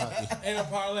him bet on hockey. In a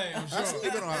parlay, I'm sure. I've seen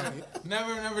him bet on hockey.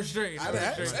 Never straight.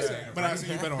 But I've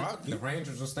seen you bet on hockey. The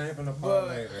Rangers will stamp in the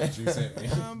parlay that you sent me.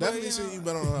 Definitely seen you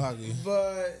bet on hockey.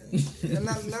 But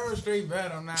never straight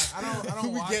bet. I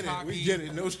don't watch hockey. We get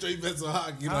it. No straight bets on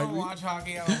hockey. I don't watch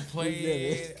hockey. I don't play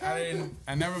it.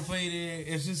 I never played it.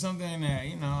 It's just something that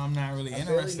I'm not really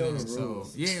interested in. So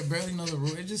barely know the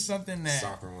rules. It's just something that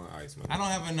soccer on ice. Man. I don't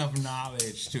have enough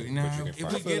knowledge to.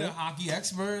 If we get a hockey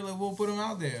expert, like, we'll put him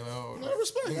out there. No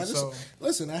respect.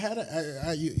 Listen. I had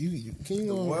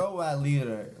the worldwide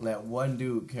leader let one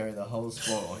dude carry the whole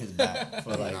sport on his back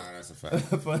for like that's a fact.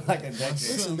 for like a decade.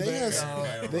 Listen,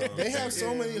 they have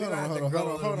so many. Hold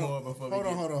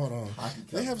on.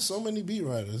 They have so many beat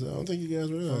writers. I don't think you guys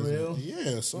realize. For real? That.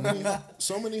 Yeah,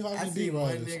 so many hockey beat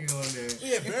writers.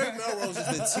 Yeah, Barry Melrose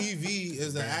is the TV,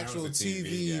 is the actual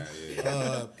TV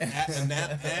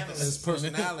analyst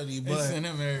personality, but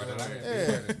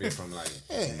from like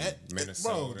Minnesota.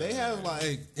 Bro, they have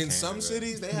like in some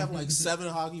cities they have like 7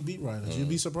 hockey beat writers. You'd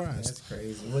be surprised. That's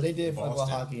crazy. Well, they did fuck with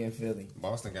hockey in Philly.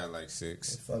 Boston got like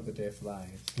 6. They fuck with their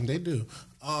Flyers. They do.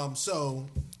 So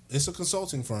it's a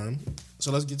consulting firm.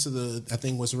 So let's get to I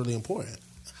think what's really important.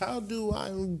 how do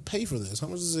I pay for this? How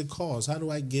much does it cost? How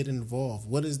do I get involved?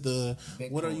 What is the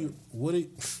Bitcoin.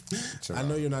 I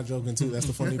know you're not joking too. That's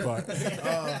the funny part.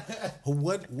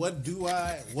 What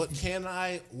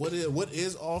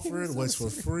is offered? What's for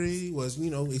free?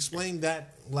 Explain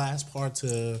that last part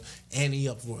to Annie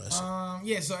up for us.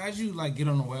 So as you get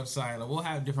on the website, we'll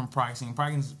have different pricing.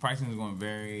 Pricing is going to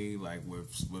vary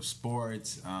with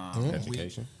sports,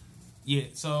 education.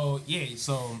 So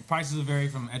prices will vary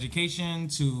from education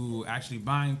to actually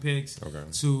buying picks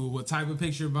to what type of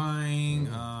picks you're buying,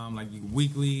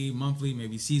 weekly, monthly,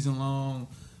 maybe season long,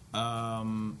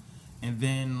 and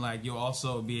then you'll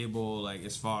also be able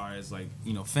as far as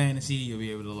fantasy, you'll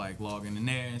be able to log in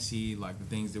there and see the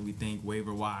things that we think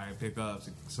waiver wire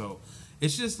pickups. So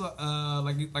it's just like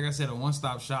I said, a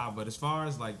one-stop shop. But as far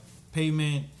as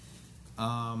payment,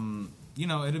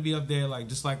 it'll be up there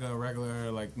just like a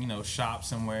regular shop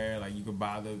somewhere. You could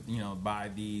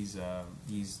buy these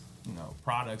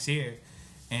products here.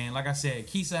 And like I said,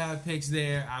 Keith will have picks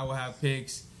there. I will have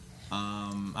picks.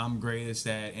 I'm greatest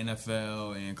at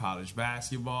NFL and college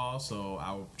basketball, so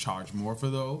I will charge more for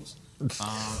those.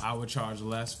 I would charge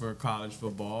less for college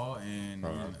football. And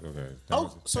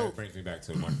that brings me back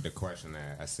to the question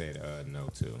that I said no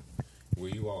to. Will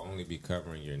you all only be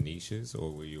covering your niches,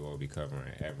 or will you all be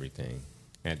covering everything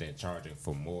and then charging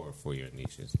for more for your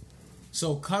niches?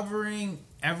 So covering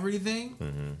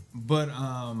everything, but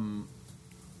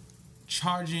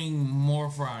charging more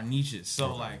for our niches.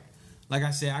 So like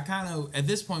I said, I kind of at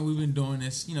this point we've been doing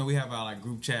this. We have our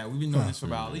group chat. We've been doing this for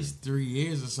about at least 3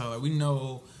 years or so. We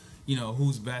know,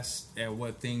 who's best at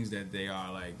what things that they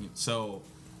are so.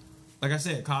 Like I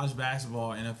said, college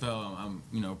basketball, NFL, I'm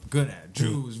good at.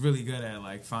 Drew is really good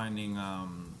at finding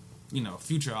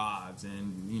future odds,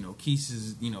 and Keith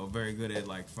is very good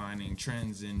at finding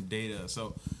trends and data.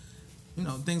 So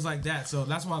things like that. So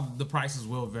that's why the prices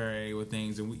will vary with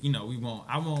things, and I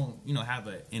won't have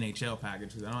an NHL package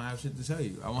because I don't have shit to tell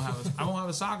you. I won't have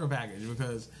a soccer package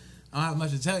because I don't have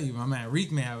much to tell you. My man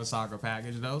Reek may have a soccer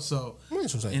package though. So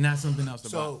and that's something else to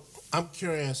buy. I'm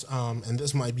curious, and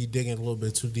this might be digging a little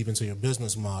bit too deep into your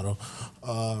business model.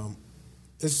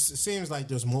 It seems like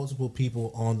there's multiple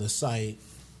people on the site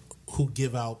who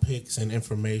give out picks and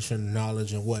information,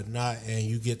 knowledge, and whatnot, and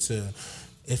you get to,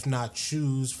 if not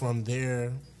choose from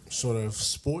their sort of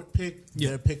sport pick,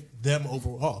 pick them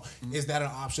overall. Is that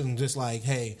an option? Just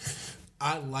hey,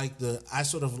 I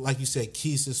sort of, like you said,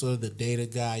 Keith is sort of the data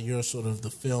guy. You're sort of the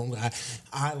film guy.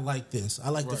 I like this. I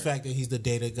like the fact that he's the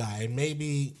data guy. And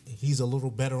maybe he's a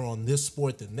little better on this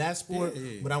sport than that sport,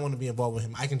 but I want to be involved with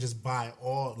him. I can just buy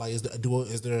all, is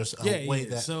there a way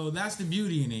that... So that's the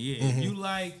beauty in it, If you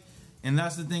and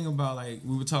that's the thing about,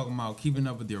 we were talking about keeping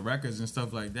up with your records and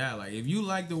stuff like that. If you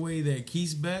like the way that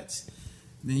Keith bets,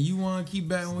 then you want to keep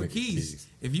betting with Keith.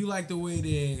 If you like the way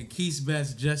that Keith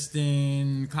bets just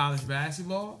in college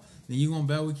basketball, then you're going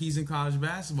to bet with Keith in college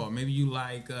basketball. Maybe you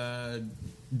like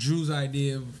Drew's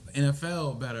idea of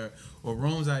NFL better, or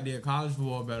Rome's idea of college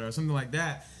football better, or something like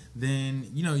that. Then,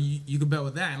 you can bet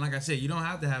with that. And like I said, you don't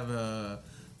have to have a...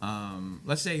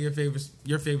 let's say your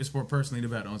favorite sport personally to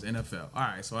bet on is NFL. All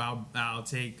right, so I'll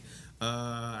take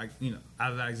out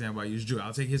of that example I use Drew.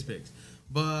 I'll take his picks.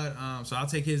 But so I'll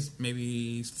take his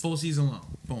maybe full season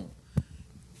long. Boom.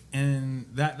 And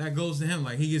that goes to him.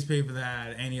 He gets paid for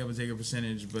that, and he will take a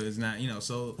percentage, but it's not,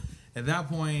 so at that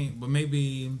point, but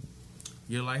maybe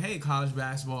you're hey, college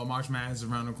basketball, March Madness is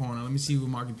around the corner. Let me see what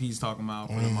Marky P's talking about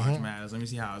for the March Madness. Let me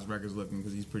see how his record's looking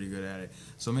because he's pretty good at it.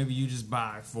 So maybe you just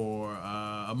buy for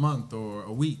a month or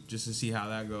a week just to see how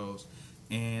that goes.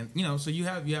 And, so you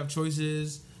have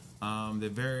choices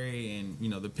that vary, and,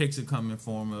 the picks will come in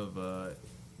form of,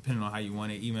 depending on how you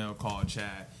want it, email, call,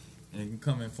 chat, and it can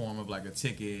come in form of a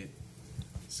ticket.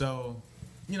 So,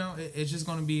 it's just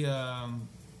going to be...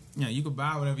 you could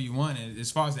buy whatever you want. And as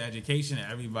far as the education,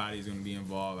 everybody's going to be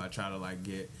involved. I try to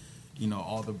get,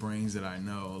 all the brains that I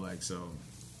know. So.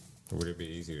 Would it be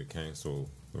easy to cancel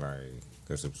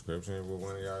the subscription with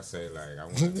one of y'all? Say I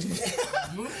want to.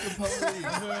 Move the police.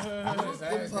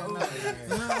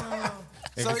 No.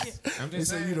 So I'm just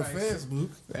saying you the Facebook.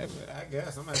 I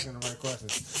guess I'm asking the right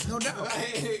questions. No doubt.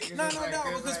 No,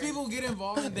 because people get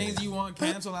involved in things you want to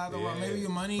cancel out. Maybe your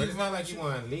money. But it's not you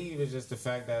want to leave. It's just the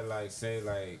fact that say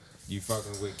you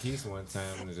fucking with Keith one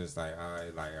time and it's just all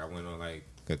right, I went on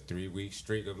a 3-week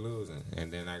streak of losing,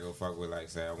 and then I go fuck with, like,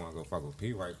 say I want to go fuck with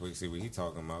P right quick, see what he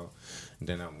talking about. And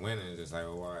then I'm winning, just like,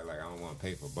 oh, all right, like I don't want to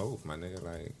pay for both, my nigga.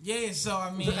 Like, yeah, so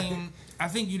I mean, I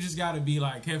think you just got to be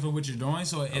like careful what you're doing.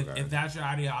 So if that's your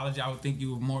ideology, I would think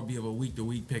you would more be of a week to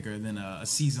week picker than a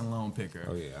season long picker.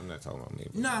 Oh yeah, I'm not talking about me.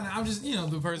 No, I'm just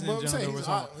the person. Well, in general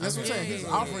that's what I'm saying. He's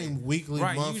offering weekly,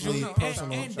 monthly,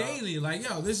 personal, and daily. Like,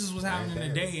 yo, this is what's happening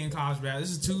today in college basketball.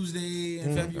 This is Tuesday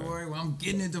in February. Well, I'm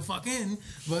getting it the fuck in,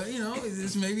 but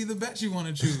this may be the bet you want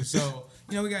to choose. So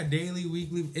we got daily,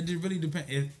 weekly. It just really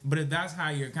depends. But if that's how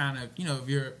you're kind of, if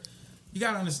you're, you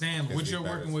gotta understand what you're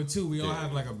working with too. We all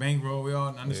have like a bankroll. We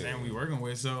all understand what we're working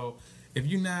with. So if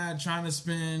you're not trying to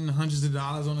spend hundreds of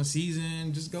dollars on a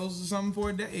season, just go to something for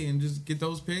a day and just get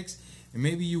those picks. And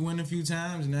maybe you win a few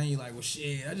times, and now you're like, well,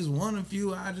 shit, I just won a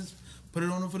few. I just put it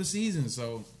on for the season,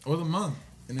 or the month,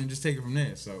 and then just take it from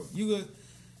there. So you could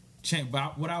change.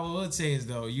 But what I would say is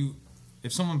though,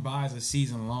 if someone buys a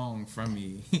season long from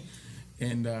me,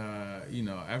 and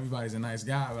everybody's a nice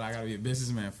guy, but I gotta be a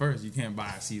businessman first. You can't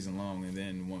buy a season long and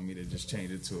then want me to just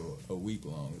change it to a week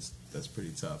long. That's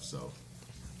pretty tough. So.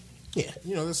 Yeah,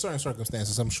 there's certain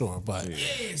circumstances, I'm sure, but I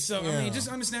mean, just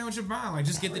understand what you're buying. Like,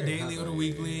 just get the daily or the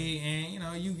weekly,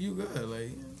 and you good.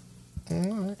 Like,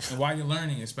 and while you're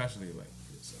learning, especially, like.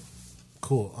 So.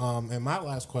 Cool. And my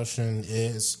last question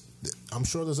is, I'm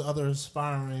sure there's other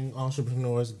aspiring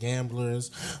entrepreneurs, gamblers,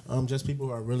 just people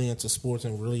who are really into sports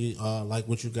and really like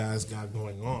what you guys got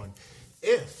going on.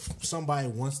 If somebody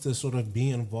wants to sort of be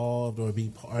involved or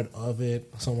be part of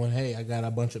it, someone, hey, I got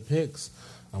a bunch of picks.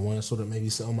 I want to sort of maybe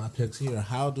sell my picks here.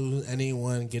 How do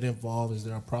anyone get involved? Is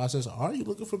there a process? Are you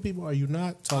looking for people? Are you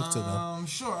not? Talk to them.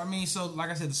 Sure. I mean, so like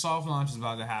I said, the soft launch is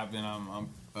about to happen. I'm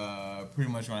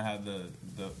pretty much going to have the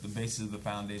basis of the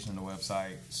foundation on the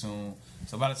website soon.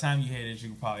 So by the time you hear this,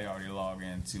 you can probably already log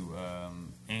into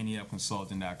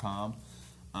AnnieUpConsulting.com.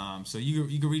 So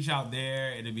you can reach out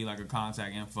there. It'll be like a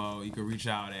contact info. You can reach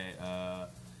out at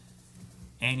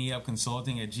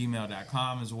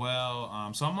AnnieUpConsulting@gmail.com as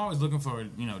well. So I'm always looking for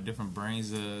different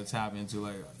brains to tap into,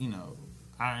 like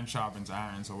iron sharpens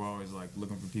iron. So we're always like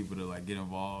looking for people to like get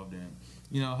involved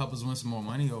and help us win some more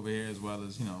money over here, as well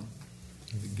as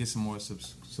get some more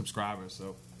subscribers.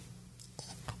 So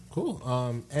cool.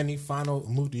 Any final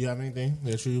move? Do you have anything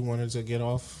that you wanted to get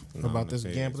off about this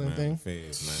gambling thing?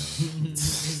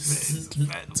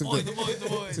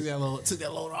 Took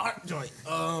that little art joint.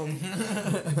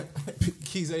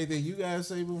 Keys, anything you guys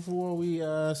say before we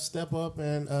step up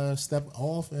and step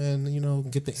off and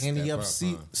get the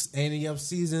Annie Up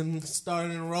season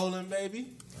started and rolling,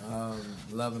 baby?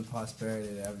 Love and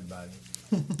prosperity to everybody.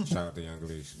 Shout out to Young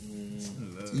Leash.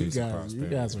 You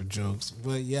guys are jokes.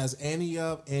 But yes, Annie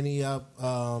Up.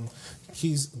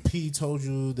 P told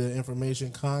you the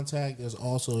information. Contact. There's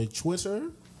also a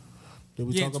Twitter. Did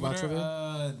we talk about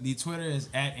Twitter? The Twitter is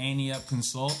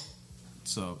 @AnnieUpConsult.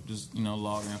 So just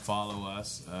log in and follow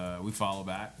us. We follow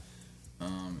back.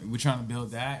 We're trying to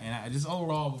build that, and just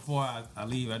overall, before I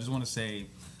leave, I just want to say,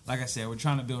 like I said, we're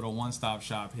trying to build a one-stop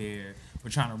shop here.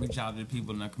 We're trying to reach out to the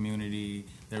people in the community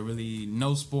that really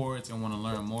know sports and want to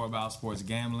learn more about sports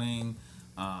gambling.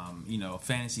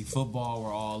 Fantasy football,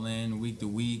 we're all in week to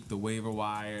week. The waiver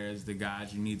wires, the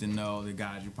guys you need to know, the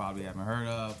guys you probably haven't heard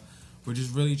of. We're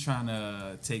just really trying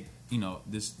to take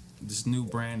this new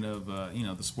brand of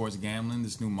the sports gambling,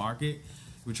 this new market.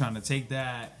 We're trying to take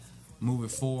that, move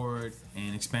it forward,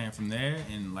 and expand from there.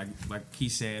 And like he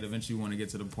said, eventually we want to get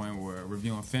to the point where we're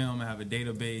reviewing film and have a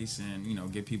database and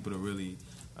get people to really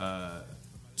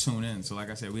tune in. So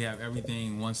like I said, we have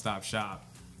everything, one-stop shop,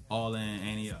 all in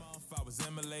Annie Up. I was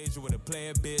in Malaysia with a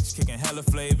player bitch, kicking hella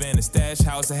flavor in the stash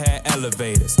house that had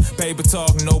elevators. Paper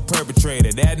talk, no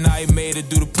perpetrator. That night made her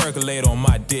do the percolator on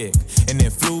my dick. And then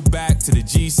flew back to the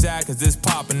G-side, cause it's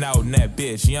popping out in that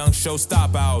bitch. Young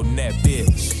showstopper out in that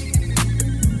bitch.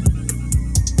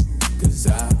 Cause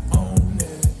I own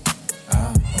it.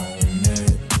 I own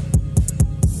it.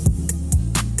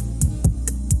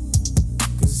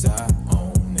 Cause I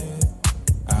own it.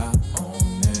 I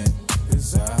own it.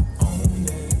 Cause I own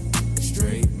it.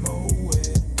 Straight mow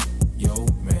it. Yo,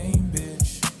 main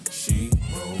bitch, she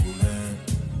rollin'.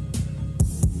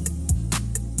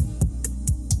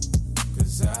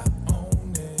 Cause I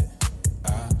own it.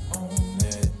 I own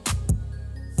it.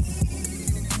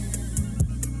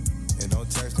 And don't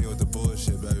text me with the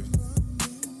bullshit, baby.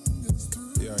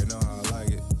 You already know how I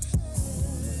like it.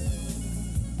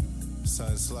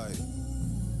 Something slight.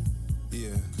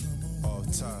 Yeah, off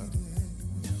top.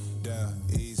 Down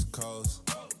East Coast,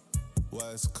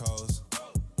 West Coast,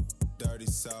 dirty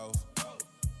South,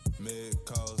 Mid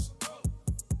Coast.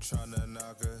 Tryna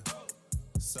knock her,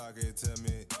 Suck it to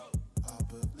me. I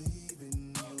believe